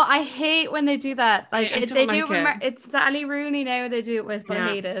I know. I hate when they do that. Like they do it. It's Sally Rooney now they do it with, but I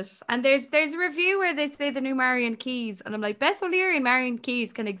hate it. And there's a review where they say the new Marian Keyes, and I'm like, Beth O'Leary and Marian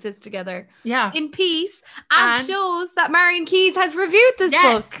Keyes can exist together. Yeah. In peace, and shows that Marian Keyes has reviewed this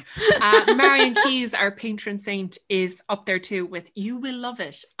book. Marian Keyes, our patron saint, is up there too with You Will Love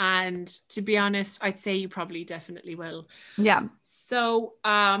It. And to be honest, I'd say you probably definitely will. Yeah. So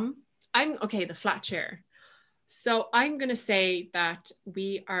the Flatshare. So I'm going to say that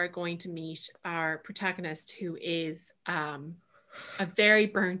we are going to meet our protagonist, who is a very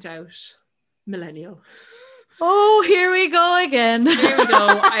burnt out millennial. Oh, here we go again. Here we go.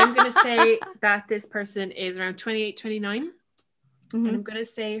 I'm going to say that this person is around 28, 29. Mm-hmm. And I'm going to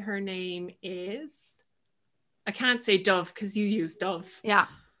say her name is, I can't say Dove because you use Dove. Yeah,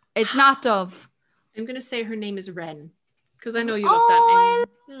 it's not Dove. I'm going to say her name is Ren, because I know you love that name.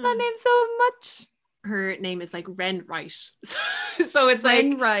 I love that name so much. Her name is like Ren Wright. So it's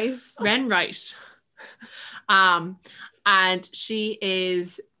like Ren Wright. And she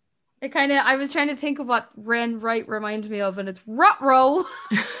is, I was trying to think of what Ren Wright reminds me of, and it's Ruh-Roh.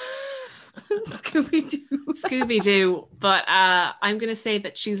 Scooby-Doo. But I'm going to say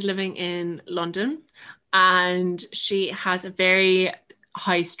that she's living in London, and she has a very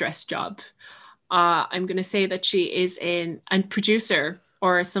high stress job. I'm going to say that she is a producer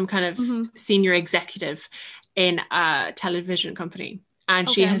or some kind of senior executive in a television company. And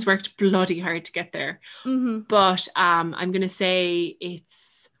she has worked bloody hard to get there. Mm-hmm. But I'm going to say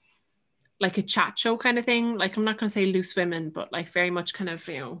it's like a chat show kind of thing. Like, I'm not going to say loose women, but like very much kind of,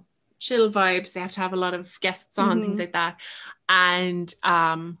 chill vibes. They have to have a lot of guests on, things like that. And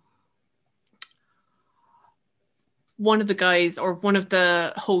one of the guys or one of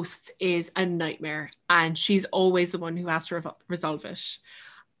the hosts is a nightmare, and she's always the one who has to resolve it.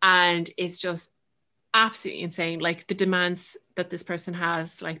 And it's just absolutely insane. Like the demands that this person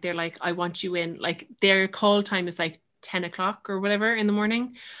has, like they're like, I want you in, like their call time is like 10 o'clock or whatever in the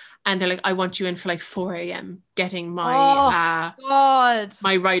morning. And they're like, I want you in for like 4 a.m. getting my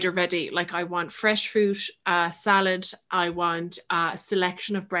my rider ready. Like I want fresh fruit, salad. I want a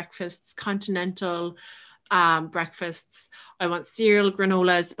selection of breakfasts, continental breakfasts. I want cereal,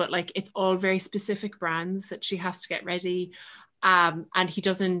 granolas, but like it's all very specific brands that she has to get ready. And he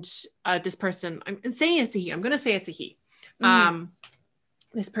doesn't, this person, I'm saying it's a he, I'm going to say it's a he.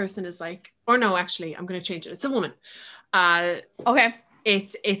 This person is like, or no, actually, I'm going to change it. It's a woman. Okay.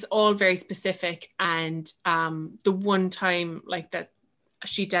 It's all very specific. And the one time like that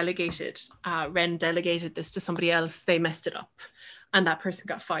she delegated, Ren delegated this to somebody else, they messed it up and that person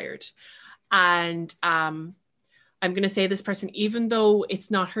got fired. And I'm going to say this person, even though it's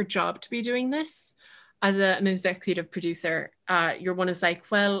not her job to be doing this, as an executive producer, your one is like,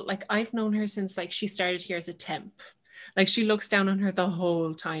 well, like I've known her since like she started here as a temp. Like she looks down on her the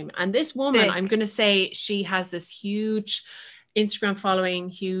whole time. And this woman, I'm going to say she has this huge Instagram following,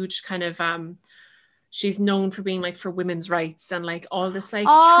 huge kind of, she's known for being like for women's rights and like all this like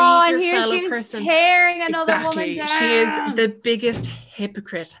treat your fellow person. Tearing another woman down. She is the biggest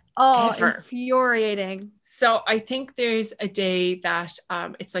hypocrite ever. Infuriating. So I think there's a day that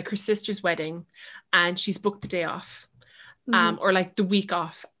it's like her sister's wedding and she's booked the day off. or like the week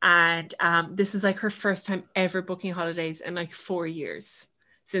off. And this is like her first time ever booking holidays in like 4 years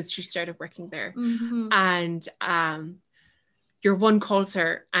since she started working there. And your one calls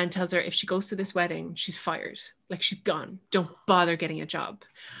her and tells her if she goes to this wedding, she's fired. Like, she's gone. Don't bother getting a job.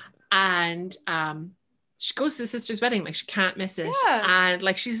 And she goes to the sister's wedding, like she can't miss it. And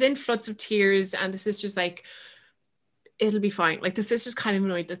like she's in floods of tears, and the sister's like, it'll be fine. Like, the sister's kind of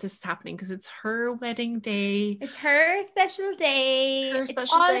annoyed that this is happening because it's her wedding day. It's her special day. Her it's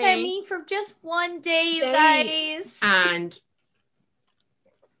special all day. about me for just one day, you guys. And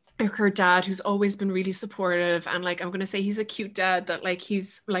her dad, who's always been really supportive, and like, I'm gonna say he's a cute dad, that like,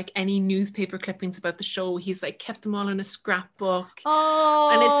 he's like, any newspaper clippings about the show, he's like kept them all in a scrapbook.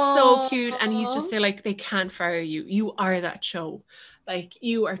 And it's so cute. And he's just there like, they can't fire you, you are that show, like,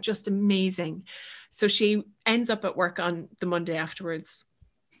 you are just amazing. So she ends up at work on the Monday afterwards,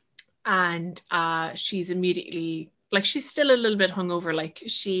 and she's immediately like, she's still a little bit hungover. Like,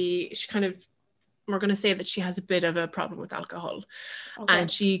 she kind of, we're going to say that she has a bit of a problem with alcohol.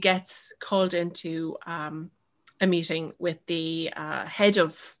 And she gets called into a meeting with the head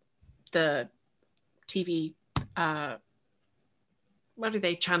of the TV, what are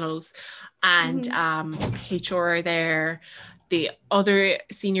they, channels, and HR are there. The other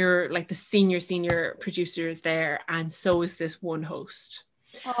senior, like the senior producer is there, and so is this one host.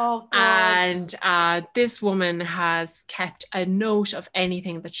 Oh, God. And this woman has kept a note of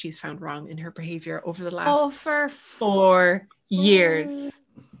anything that she's found wrong in her behavior over the last 4 years.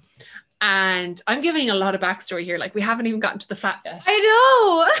 And I'm giving a lot of backstory here. Like, we haven't even gotten to the flat yet.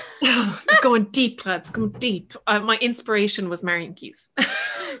 I know. Going deep, lads, going deep. My inspiration was Marian Keyes.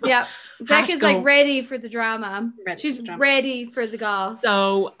 Yeah. Becca's like ready for the drama. She's ready for the goss.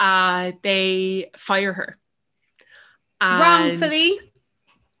 So they fire her. Wrongfully.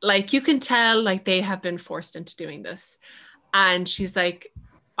 Like, you can tell, like, they have been forced into doing this. And she's like,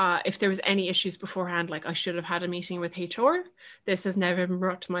 if there was any issues beforehand, like, I should have had a meeting with HR. This has never been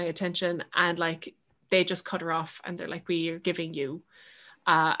brought to my attention. And like, they just cut her off, and they're like, we are giving you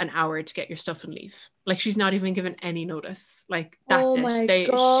an hour to get your stuff and leave. Like, she's not even given any notice. Like, that's it.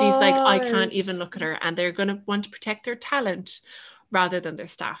 She's like, I can't even look at her, and they're going to want to protect their talent rather than their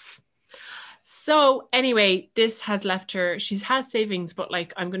staff. So anyway, this has left her, she has savings, but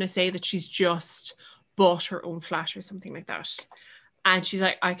like, I'm going to say that she's just bought her own flat or something like that. And she's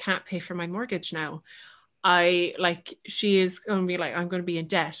like, I can't pay for my mortgage now. She is going to be like, I'm going to be in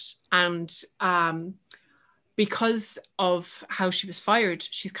debt. And because of how she was fired,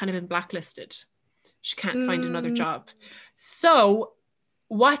 she's kind of been blacklisted. She can't find another job. So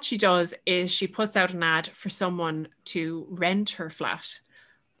what she does is she puts out an ad for someone to rent her flat,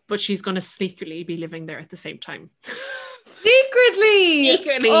 but she's going to secretly be living there at the same time. Secretly.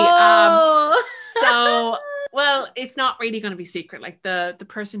 Oh. So, well, it's not really going to be secret. Like, the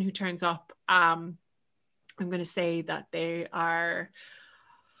person who turns up, I'm going to say that they are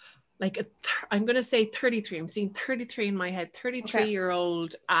like, I'm going to say 33. I'm seeing 33 in my head.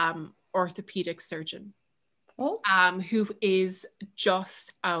 33-year-old orthopedic surgeon. Who is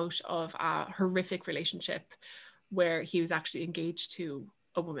just out of a horrific relationship where he was actually engaged to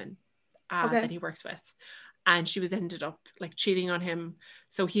a woman that he works with, and she was ended up like cheating on him.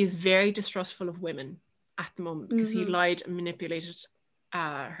 So he is very distrustful of women at the moment, because he lied and manipulated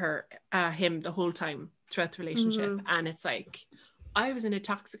him the whole time throughout the relationship. And it's like, I was in a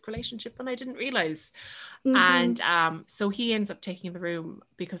toxic relationship and I didn't realize. And so he ends up taking the room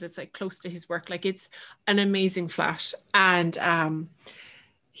because it's like close to his work. Like, it's an amazing flat. And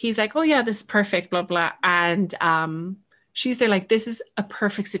he's like, oh yeah, this is perfect, blah blah. And she's there like, this is a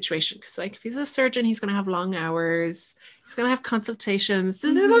perfect situation, because like, if he's a surgeon, he's going to have long hours, he's going to have consultations,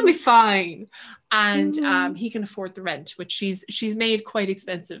 this is going to be fine. And he can afford the rent, which she's made quite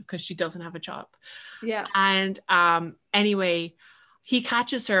expensive because she doesn't have a job. And anyway, he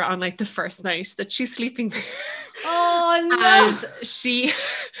catches her on like the first night that she's sleeping there. Oh no. And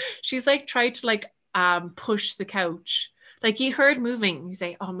she's like tried to like push the couch. Like, he heard moving, he's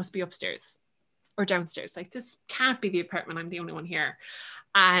like, oh, it must be upstairs or downstairs. Like, this can't be the apartment, I'm the only one here.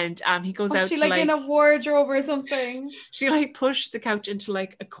 And he goes out she to like in a wardrobe or something. She like pushed the couch into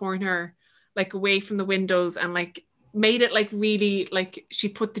like a corner, like away from the windows, and like made it like really, like, she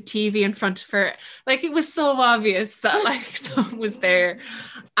put the TV in front of her. Like, it was so obvious that like someone was there.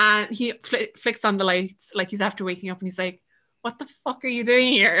 And he flicks on the lights, like he's after waking up, and he's like, what the fuck are you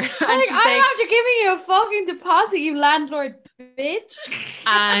doing here? And like, she's I'm after giving you a fucking deposit, you landlord bitch.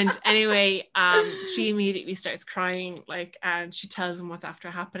 And anyway, she immediately starts crying, like, and she tells him what's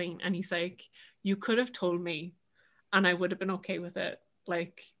after happening, and he's like, you could have told me and I would have been okay with it.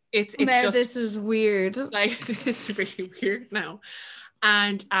 Like, It's Now, just this is weird. like, this is really weird now.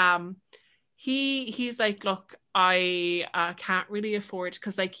 And he's like, look, I can't really afford,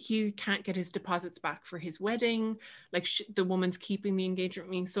 because like he can't get his deposits back for his wedding, like the woman's keeping the engagement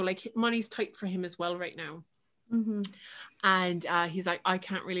ring, so like money's tight for him as well right now. And he's like, I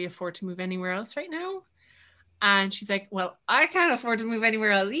can't really afford to move anywhere else right now. And she's like, well, I can't afford to move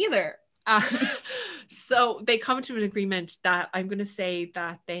anywhere else either. So they come to an agreement that I'm going to say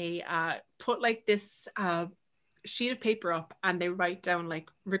that they put like this sheet of paper up, and they write down like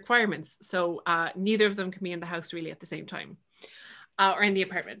requirements. So neither of them can be in the house really at the same time, or in the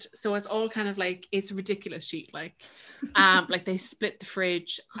apartment. So it's all kind of like, it's a ridiculous sheet. Like they split the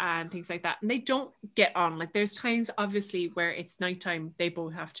fridge and things like that. And they don't get on. Like there's times obviously where it's nighttime, they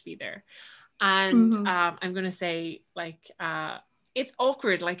both have to be there. And I'm going to say like, it's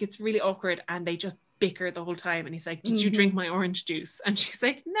awkward. Like it's really awkward. And they just bicker the whole time. And he's like, did you drink my orange juice? And she's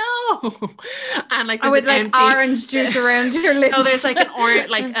like, no. And like, there's with like empty orange juice around your lips. No, there's like an orange,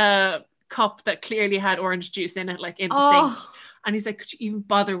 like a cup that clearly had orange juice in it, like in the sink. And he's like, could you even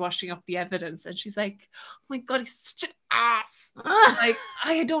bother washing up the evidence? And she's like, oh my God, he's such an ass. Like,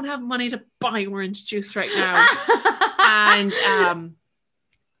 I don't have money to buy orange juice right now. And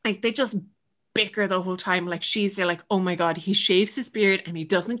like they just bicker the whole time. Like she's there like, oh my God, he shaves his beard and he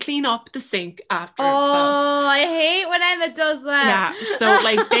doesn't clean up the sink after himself. Oh, I hate when Emma does that. Yeah, so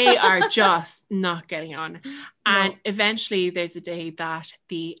like they are just not getting on. And eventually there's a day that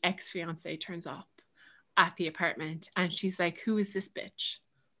the ex-fiance turns up at the apartment, and she's like, who is this bitch?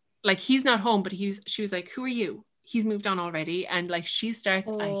 Like he's not home, but she was like, who are you? He's moved on already. And like she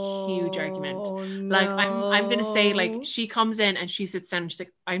starts a huge argument. No. Like I'm gonna say, like she comes in and she sits down and she's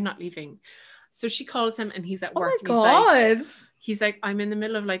like, I'm not leaving. So she calls him, and he's at work. Oh my God. He's like, I'm in the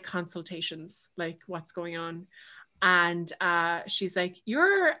middle of like consultations, like what's going on? And she's like,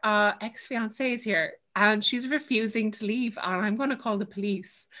 your ex-fiance is here and she's refusing to leave, and I'm going to call the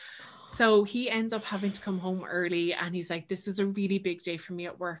police. So he ends up having to come home early, and he's like, this is a really big day for me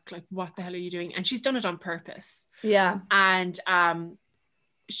at work. Like, what the hell are you doing? And she's done it on purpose. Yeah. And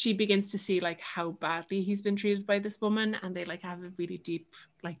she begins to see like how badly he's been treated by this woman, and they like have a really deep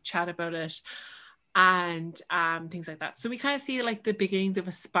like chat about it and things like that. So we kind of see like the beginnings of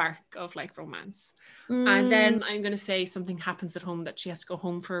a spark of like romance. And then I'm going to say something happens at home that she has to go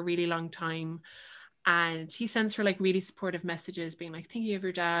home for a really long time, and he sends her like really supportive messages being like, thinking of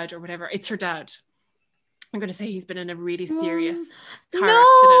your dad or whatever. It's her dad. I'm going to say he's been in a really serious car accident.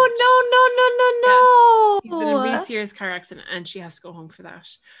 No. Yes, he's been in a really serious car accident, and she has to go home for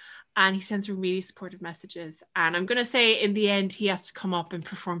that. And he sends her really supportive messages. And I'm going to say in the end, he has to come up and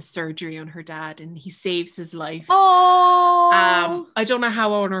perform surgery on her dad, and he saves his life. Oh. I don't know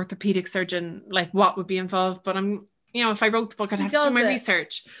how an orthopedic surgeon, like what would be involved, but I'm, you know, if I wrote the book, I'd have to do my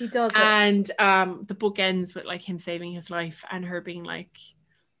research. He does and the book ends with like him saving his life and her being like,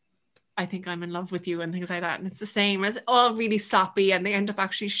 I think I'm in love with you, and things like that. And it's the same, as all really soppy, and they end up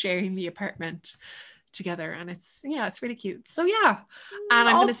actually sharing the apartment together, and it's really cute. So yeah, and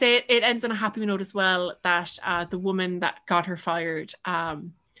I'm going to say it ends on a happy note as well, that the woman that got her fired,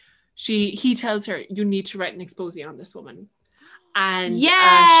 he tells her, you need to write an expose on this woman. And she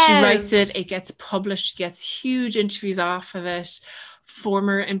writes it gets published, she gets huge interviews off of it.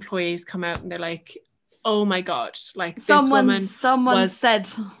 Former employees come out and they're like, oh my God, like someone was said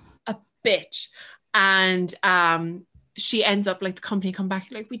a bitch. And she ends up like, the company come back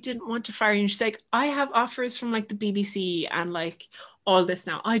like, we didn't want to fire you. And she's like, I have offers from like the BBC and like all this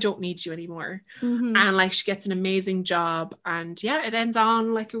now, I don't need you anymore. And like she gets an amazing job, and yeah, it ends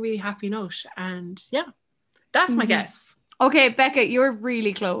on like a really happy note. And yeah, that's my guess. Okay, Becca, you're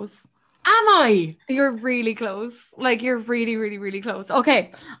really close. Am I? You're really close. Like, you're really, really, really close.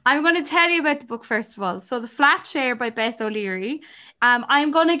 Okay, I'm going to tell you about the book first of all. So, The Flatshare by Beth O'Leary. I'm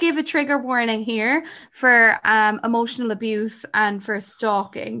going to give a trigger warning here for emotional abuse and for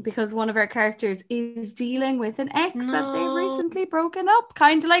stalking, because one of our characters is dealing with an ex that they've recently broken up.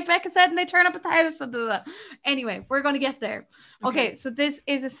 Kind of like Becca said, and they turn up at the house. And anyway, we're going to get there. Okay, so this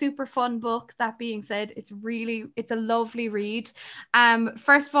is a super fun book. That being said, it's a lovely read.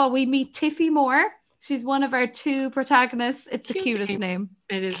 First of all, we meet Tiffy Moore. She's one of our two protagonists. It's the cutest name.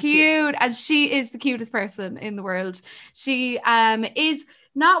 It is cute. And she is the cutest person in the world. She is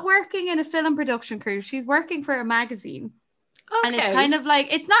not working in a film production crew. She's working for a magazine. And it's kind of like,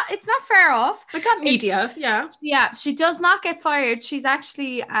 it's not far off. I got media, Yeah, she does not get fired. She's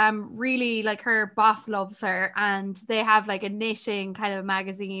actually really, like, her boss loves her, and they have like a knitting kind of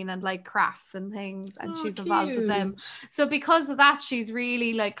magazine and like crafts and things, and she's involved with them. So because of that, she's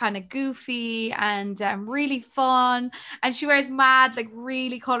really like kind of goofy and really fun, and she wears mad, like,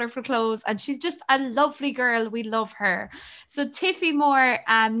 really colorful clothes, and she's just a lovely girl. We love her. So Tiffy Moore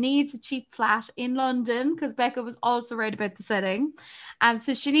needs a cheap flat in London, because Becca was also right about the setting.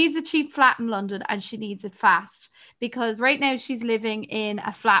 So she needs a cheap flat in London, and she needs it fast, because right now she's living in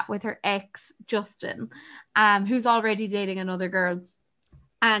a flat with her ex, Justin, who's already dating another girl.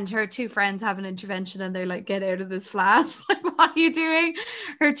 And her two friends have an intervention, and they're like, get out of this flat. What are you doing?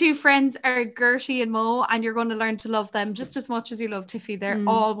 Her two friends are Gertie and Mo, and you're going to learn to love them just as much as you love Tiffy. They're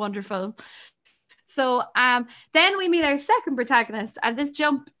all wonderful. So then we meet our second protagonist, and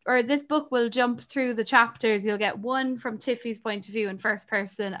this book will jump through the chapters. You'll get one from Tiffy's point of view in first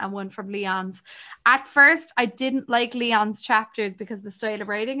person and one from Leon's. At first, I didn't like Leon's chapters because the style of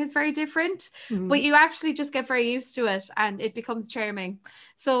writing is very different, but you actually just get very used to it, and it becomes charming.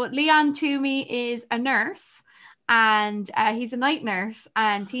 So Leon Toomey is a nurse, and he's a night nurse,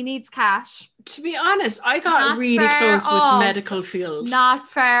 and he needs cash. To be honest, I got really close with the medical field. Not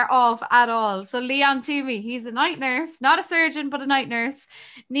far off at all. So Leon Toomey, he's a night nurse, not a surgeon, but a night nurse,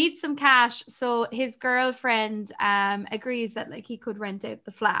 needs some cash. So his girlfriend agrees that, like, he could rent out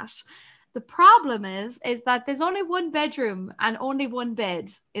the flat. The problem is that there's only one bedroom and only one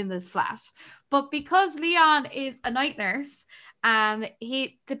bed in this flat. But because Leon is a night nurse,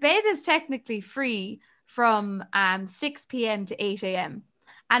 the bed is technically free from 6 p.m. to 8 a.m.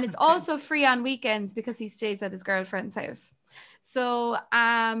 And it's also free on weekends because he stays at his girlfriend's house. So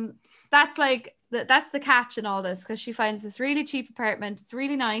that's like, that's the catch in all this, because she finds this really cheap apartment. It's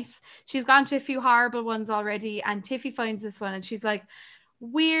really nice. She's gone to a few horrible ones already, and Tiffy finds this one, and she's like,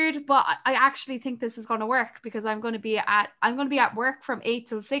 weird, but I actually think this is going to work, because I'm going to be at work from 8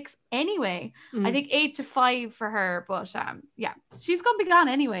 till 6 anyway. I think 8 to 5 for her, but yeah, she's going to be gone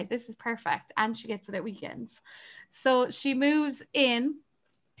anyway. This is perfect, and she gets it at weekends. So she moves in.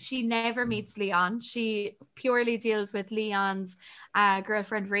 She never meets Leon. She purely deals with Leon's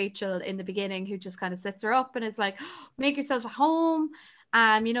girlfriend, Rachel, in the beginning, who just kind of sets her up and is like, make yourself at home.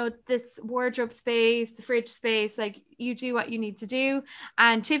 This wardrobe space, the fridge space, like, you do what you need to do.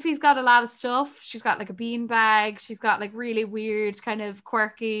 And Tiffy's got a lot of stuff. She's got like a bean bag. She's got like really weird, kind of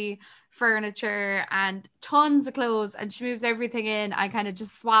quirky furniture and tons of clothes, and she moves everything in and kind of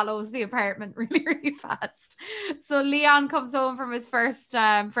just swallows the apartment really, really fast. So Leon comes home from his first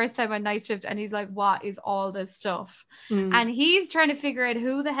time on night shift, and he's like, what is all this stuff? And he's trying to figure out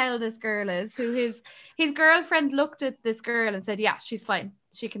who the hell this girl is, who his girlfriend looked at this girl and said, yeah, she's fine,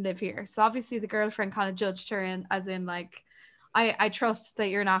 she can live here. So obviously the girlfriend kind of judged her, in as in like, I trust that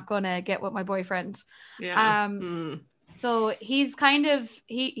you're not gonna get with my boyfriend. So he's kind of,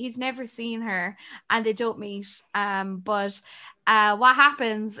 he's never seen her, and they don't meet. But what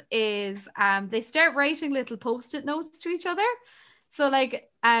happens is they start writing little post-it notes to each other. So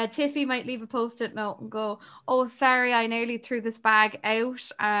like Tiffy might leave a post-it note and go, oh, sorry, I nearly threw this bag out.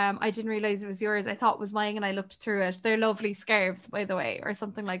 I didn't realize it was yours. I thought it was mine and I looked through it. They're lovely scarves, by the way, or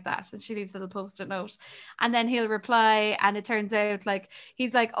something like that. And she leaves a little post-it note. And then he'll reply, and it turns out like,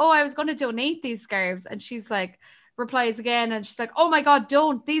 he's like, oh, I was going to donate these scarves. And she's like, replies again, and she's like, oh my god,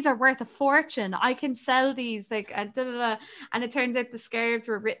 don't, these are worth a fortune, I can sell these, like, and and it turns out the scarves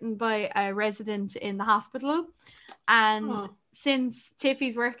were written by a resident in the hospital. And since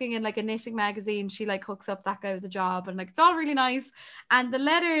Tiffy's working in like a knitting magazine, she like hooks up that guy with a job, and like, it's all really nice. And the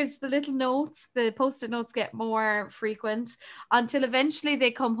letters, the little notes, the post-it notes get more frequent, until eventually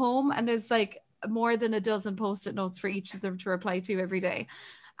they come home and there's like more than a dozen post-it notes for each of them to reply to every day.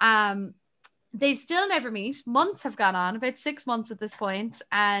 They still never meet. Months have gone on, about 6 months at this point,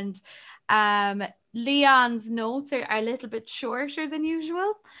 and Leon's notes are a little bit shorter than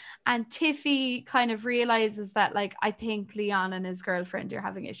usual. And Tiffy kind of realizes that, like, I think Leon and his girlfriend are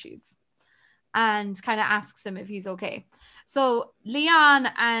having issues, and kind of asks him if he's okay. So Leon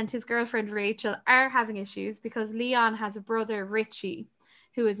and his girlfriend Rachel are having issues because Leon has a brother, Richie,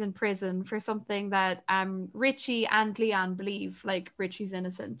 who is in prison for something that Richie and Leon believe, like, Richie's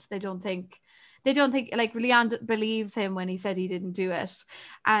innocent. They don't think like, Leon believes him when he said he didn't do it,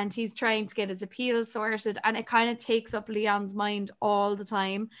 and he's trying to get his appeal sorted, and it kind of takes up Leon's mind all the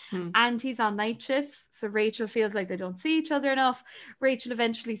time. And he's on night shifts, so Rachel feels like they don't see each other enough. Rachel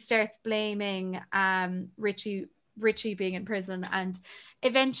eventually starts blaming Richie being in prison, and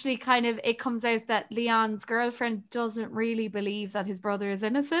eventually kind of it comes out that Leon's girlfriend doesn't really believe that his brother is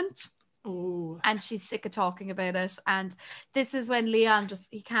innocent. Oh. And she's sick of talking about it. And this is when Leon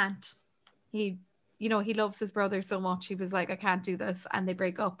he loves his brother so much. He was like, I can't do this. And they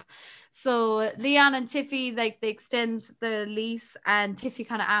break up. So Leon and Tiffy, like, they extend the lease, and Tiffy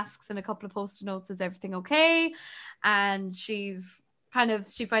kind of asks in a couple of post-it notes, is everything okay? And she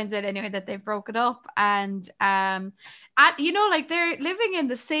finds out anyway that they've broken up. And like, they're living in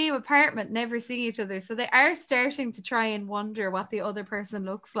the same apartment, never seeing each other. So they are starting to try and wonder what the other person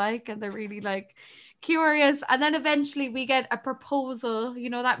looks like. And they're really like curious. And then eventually we get a proposal,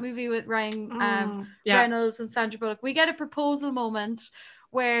 that movie with Ryan Reynolds and Sandra Bullock. We get a proposal moment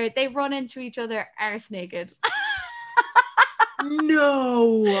where they run into each other arse naked.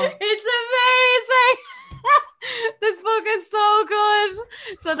 No, it's amazing. This book is so good.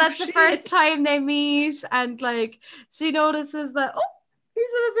 So that's the first time they meet, and like, she notices that, oh, he's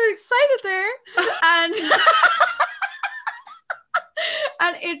a little bit excited there. And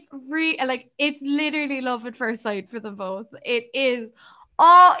and it's literally love at first sight for them both. It is.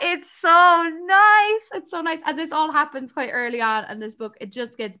 Oh, it's so nice. It's so nice. And this all happens quite early on in this book. It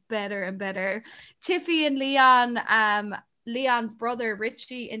just gets better and better. Tiffy and Leon, Leon's brother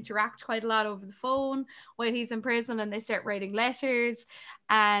Richie, interact quite a lot over the phone while he's in prison, and they start writing letters,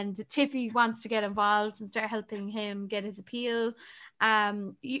 and Tiffy wants to get involved and start helping him get his appeal.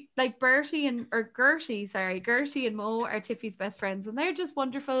 Like Gertie and Mo are Tiffy's best friends, and they're just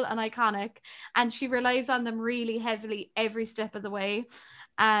wonderful and iconic, and she relies on them really heavily every step of the way.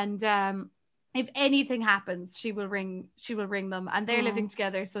 And if anything happens, she will ring them, and they're living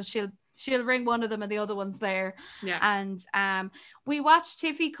together, so she'll ring one of them and the other one's there. And we watch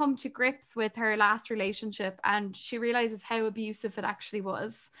Tiffy come to grips with her last relationship, and she realizes how abusive it actually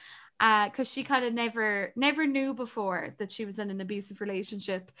was, because she kind of never knew before that she was in an abusive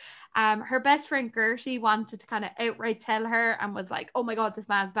relationship. Her best friend Gertie wanted to kind of outright tell her and was like, oh my god, this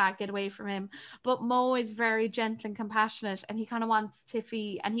man's bad, get away from him. But Mo is very gentle and compassionate, and he kind of wants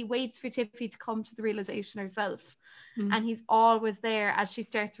Tiffy, and he waits for Tiffy to come to the realization herself. And he's always there as she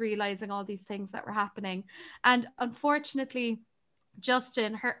starts realizing all these things that were happening. And unfortunately,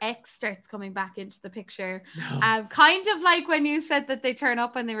 Justin, her ex, starts coming back into the picture. Kind of like when you said that they turn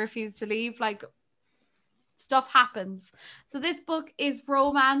up and they refuse to leave, like, stuff happens. So this book is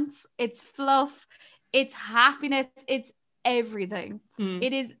romance, it's fluff, it's happiness, it's everything.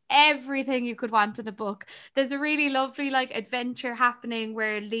 It is everything you could want in a book. There's a really lovely like adventure happening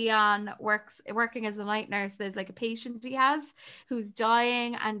where Leon working as a night nurse. There's like a patient he has who's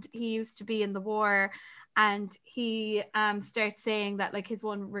dying, and he used to be in the war, and he starts saying that like his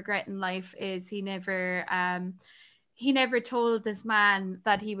one regret in life is he never told this man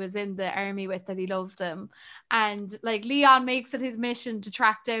that he was in the army with that he loved him. And like Leon makes it his mission to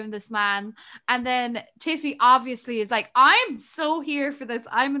track down this man. And then Tiffy obviously is like, I'm so here for this.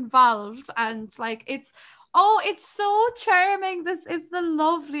 I'm involved. And like, it's so charming. This is the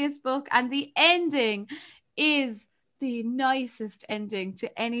loveliest book. And the ending is the nicest ending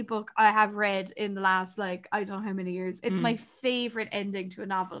to any book I have read in the last, like, I don't know how many years. It's my favorite ending to a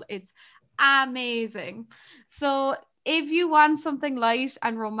novel. It's amazing. So if you want something light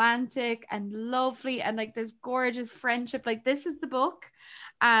and romantic and lovely and like there's gorgeous friendship, like this is the book.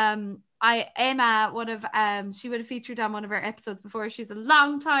 Emma, she would have featured on one of our episodes before. She's a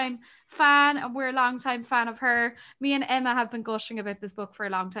long-time fan, and we're a long-time fan of her. Me and Emma have been gushing about this book for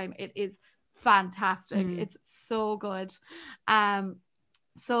a long time. It is fantastic. It's so good.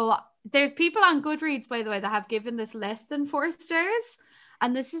 So there's people on Goodreads, by the way, that have given this less than 4 stars.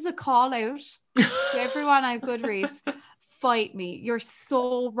 And this is a call out to everyone on Goodreads. Fight me. You're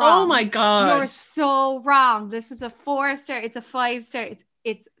so wrong. Oh my God. You're so wrong. This is a 4 star. It's a 5 star.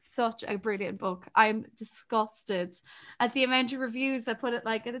 It's such a brilliant book. I'm disgusted at the amount of reviews that put it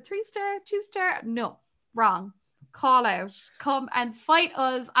like at a 3 star, 2 star. No, wrong. Call out. Come and fight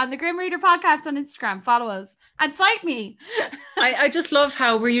us on the Grim Reader podcast on Instagram. Follow us and fight me. I just love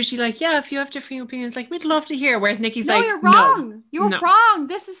how we're usually like, yeah, if you have different opinions, like, we'd love to hear. Whereas Nikki's like, you're wrong. You're wrong.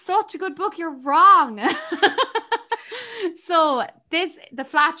 This is such a good book. You're wrong. So the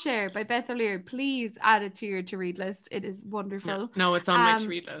Flatshare by Beth O'Leary, please add it to your to read list. It is wonderful. No, it's on my to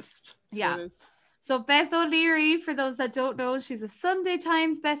read list. So yeah. So Beth O'Leary, for those that don't know, she's a Sunday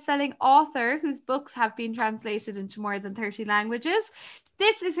Times bestselling author whose books have been translated into more than 30 languages.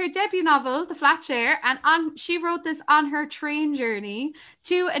 This is her debut novel, The Flatshare, and she wrote this on her train journey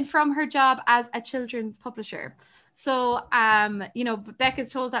to and from her job as a children's publisher. So, you know,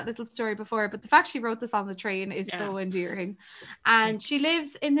 Becca's told that little story before, but the fact she wrote this on the train is so endearing. And she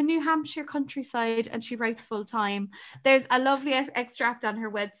lives in the New Hampshire countryside and she writes full time. There's a lovely extract on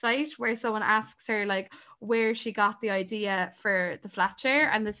her website where someone asks her like where she got the idea for the Flatshare,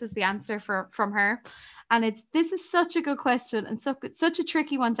 and this is the answer from her. And this is such a good question and such a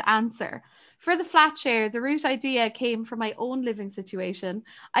tricky one to answer. For the Flatshare, the root idea came from my own living situation.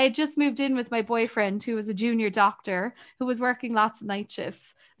 I had just moved in with my boyfriend, who was a junior doctor, who was working lots of night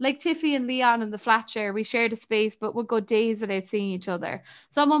shifts. Like Tiffy and Leon in the Flatshare, we shared a space, but would go days without seeing each other.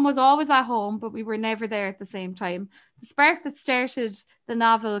 Someone was always at home, but we were never there at the same time. The spark that started the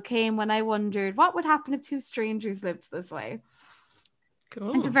novel came when I wondered what would happen if two strangers lived this way.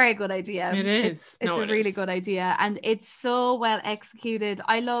 Cool. It's a very good idea. It is. It's a really good idea. And it's so well executed.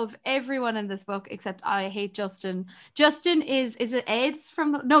 I love everyone in this book, except I hate Justin. Justin is it Ed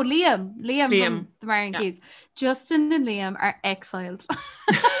from Liam from the Marian Keyes. Justin and Liam are exiled.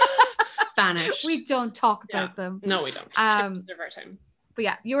 Vanished. We don't talk about them. No, we don't. It's their time. But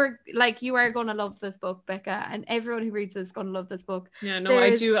yeah, you are going to love this book, Becca, and everyone who reads this is going to love this book. Yeah, no,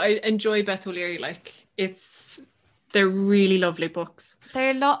 I do. I enjoy Beth O'Leary. Like, they're really lovely books.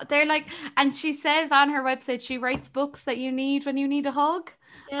 They're like, and she says on her website, she writes books that you need when you need a hug.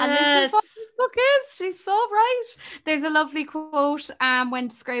 Yes. And this is what this book is. She's so right. There's a lovely quote when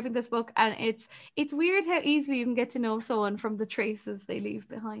describing this book, and it's weird how easily you can get to know someone from the traces they leave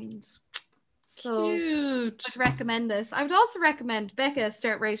behind. So cute. I'd recommend this. I would also recommend Becca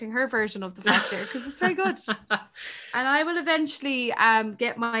start writing her version of the Flatshare because it's very good. And I will eventually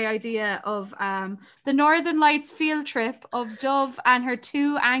get my idea of the Northern Lights field trip of Dove and her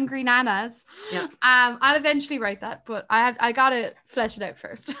two angry nanas. Yeah. I'll eventually write that, but I gotta flesh it out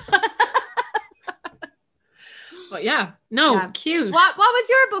first. But cute. What was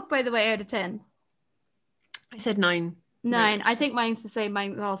your book, by the way, out of 10? I said 9. 9. I think mine's the same.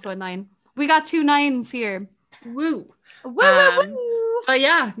 Mine's also a 9. We got 2 9s here. Woo. Woo, woo. But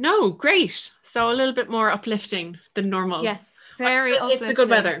yeah, no, great. So a little bit more uplifting than normal. Yes, very uplifting. It's a good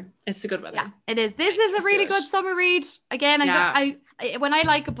weather. It's a good weather. Yeah, it is. This is a really good summer read. Again, I when I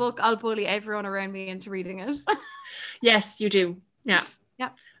like a book, I'll bully everyone around me into reading it. Yes, you do. Yeah.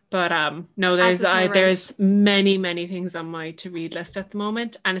 Yeah. But no, there's many things on my to read list at the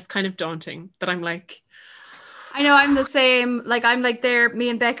moment, and it's kind of daunting that I'm like, I know I'm the same. Like I'm like me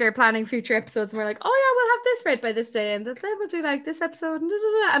and Becca are planning future episodes and we're like, oh yeah, we'll have this read by this day and then we'll do like this episode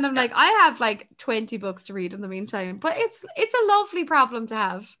and I'm like, I have like 20 books to read in the meantime, but it's a lovely problem to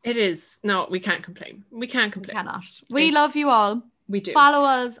have. It is. No, we can't complain. We cannot. We love you all. We do. Follow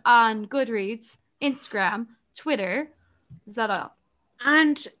us on Goodreads, Instagram, Twitter. Is that all?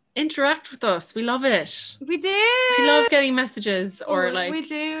 And interact with us. We love it. We do. We love getting messages or we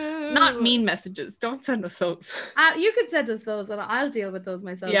do. Not mean messages. Don't send us those. You could send us those and I'll deal with those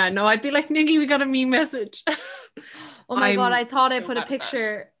myself. Yeah, no, I'd be like, Nikki, we got a mean message. Oh my God, I thought I put a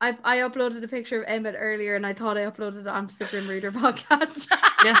picture. I uploaded a picture of Emmett earlier and I thought I uploaded it onto the Grim Reader podcast.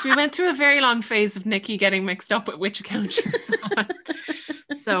 Yes, we went through a very long phase of Nikki getting mixed up with which account she was on.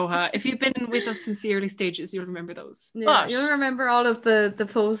 So if you've been with us since the early stages, you'll remember those. Yeah, but you'll remember all of the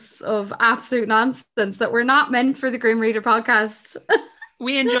posts of absolute nonsense that were not meant for the Grim Reader podcast.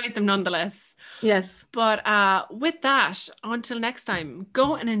 We enjoyed them nonetheless. Yes. But with that, until next time,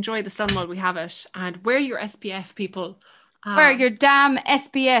 go and enjoy the sun while we have it and wear your SPF, people. Wear your damn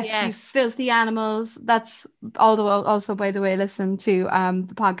SPF, you filthy animals. That's also, by the way, listen to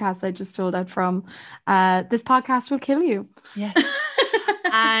the podcast I just told out from. This podcast will kill you. Yes.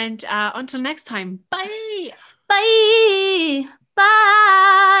 And until next time, bye. Bye.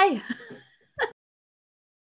 Bye.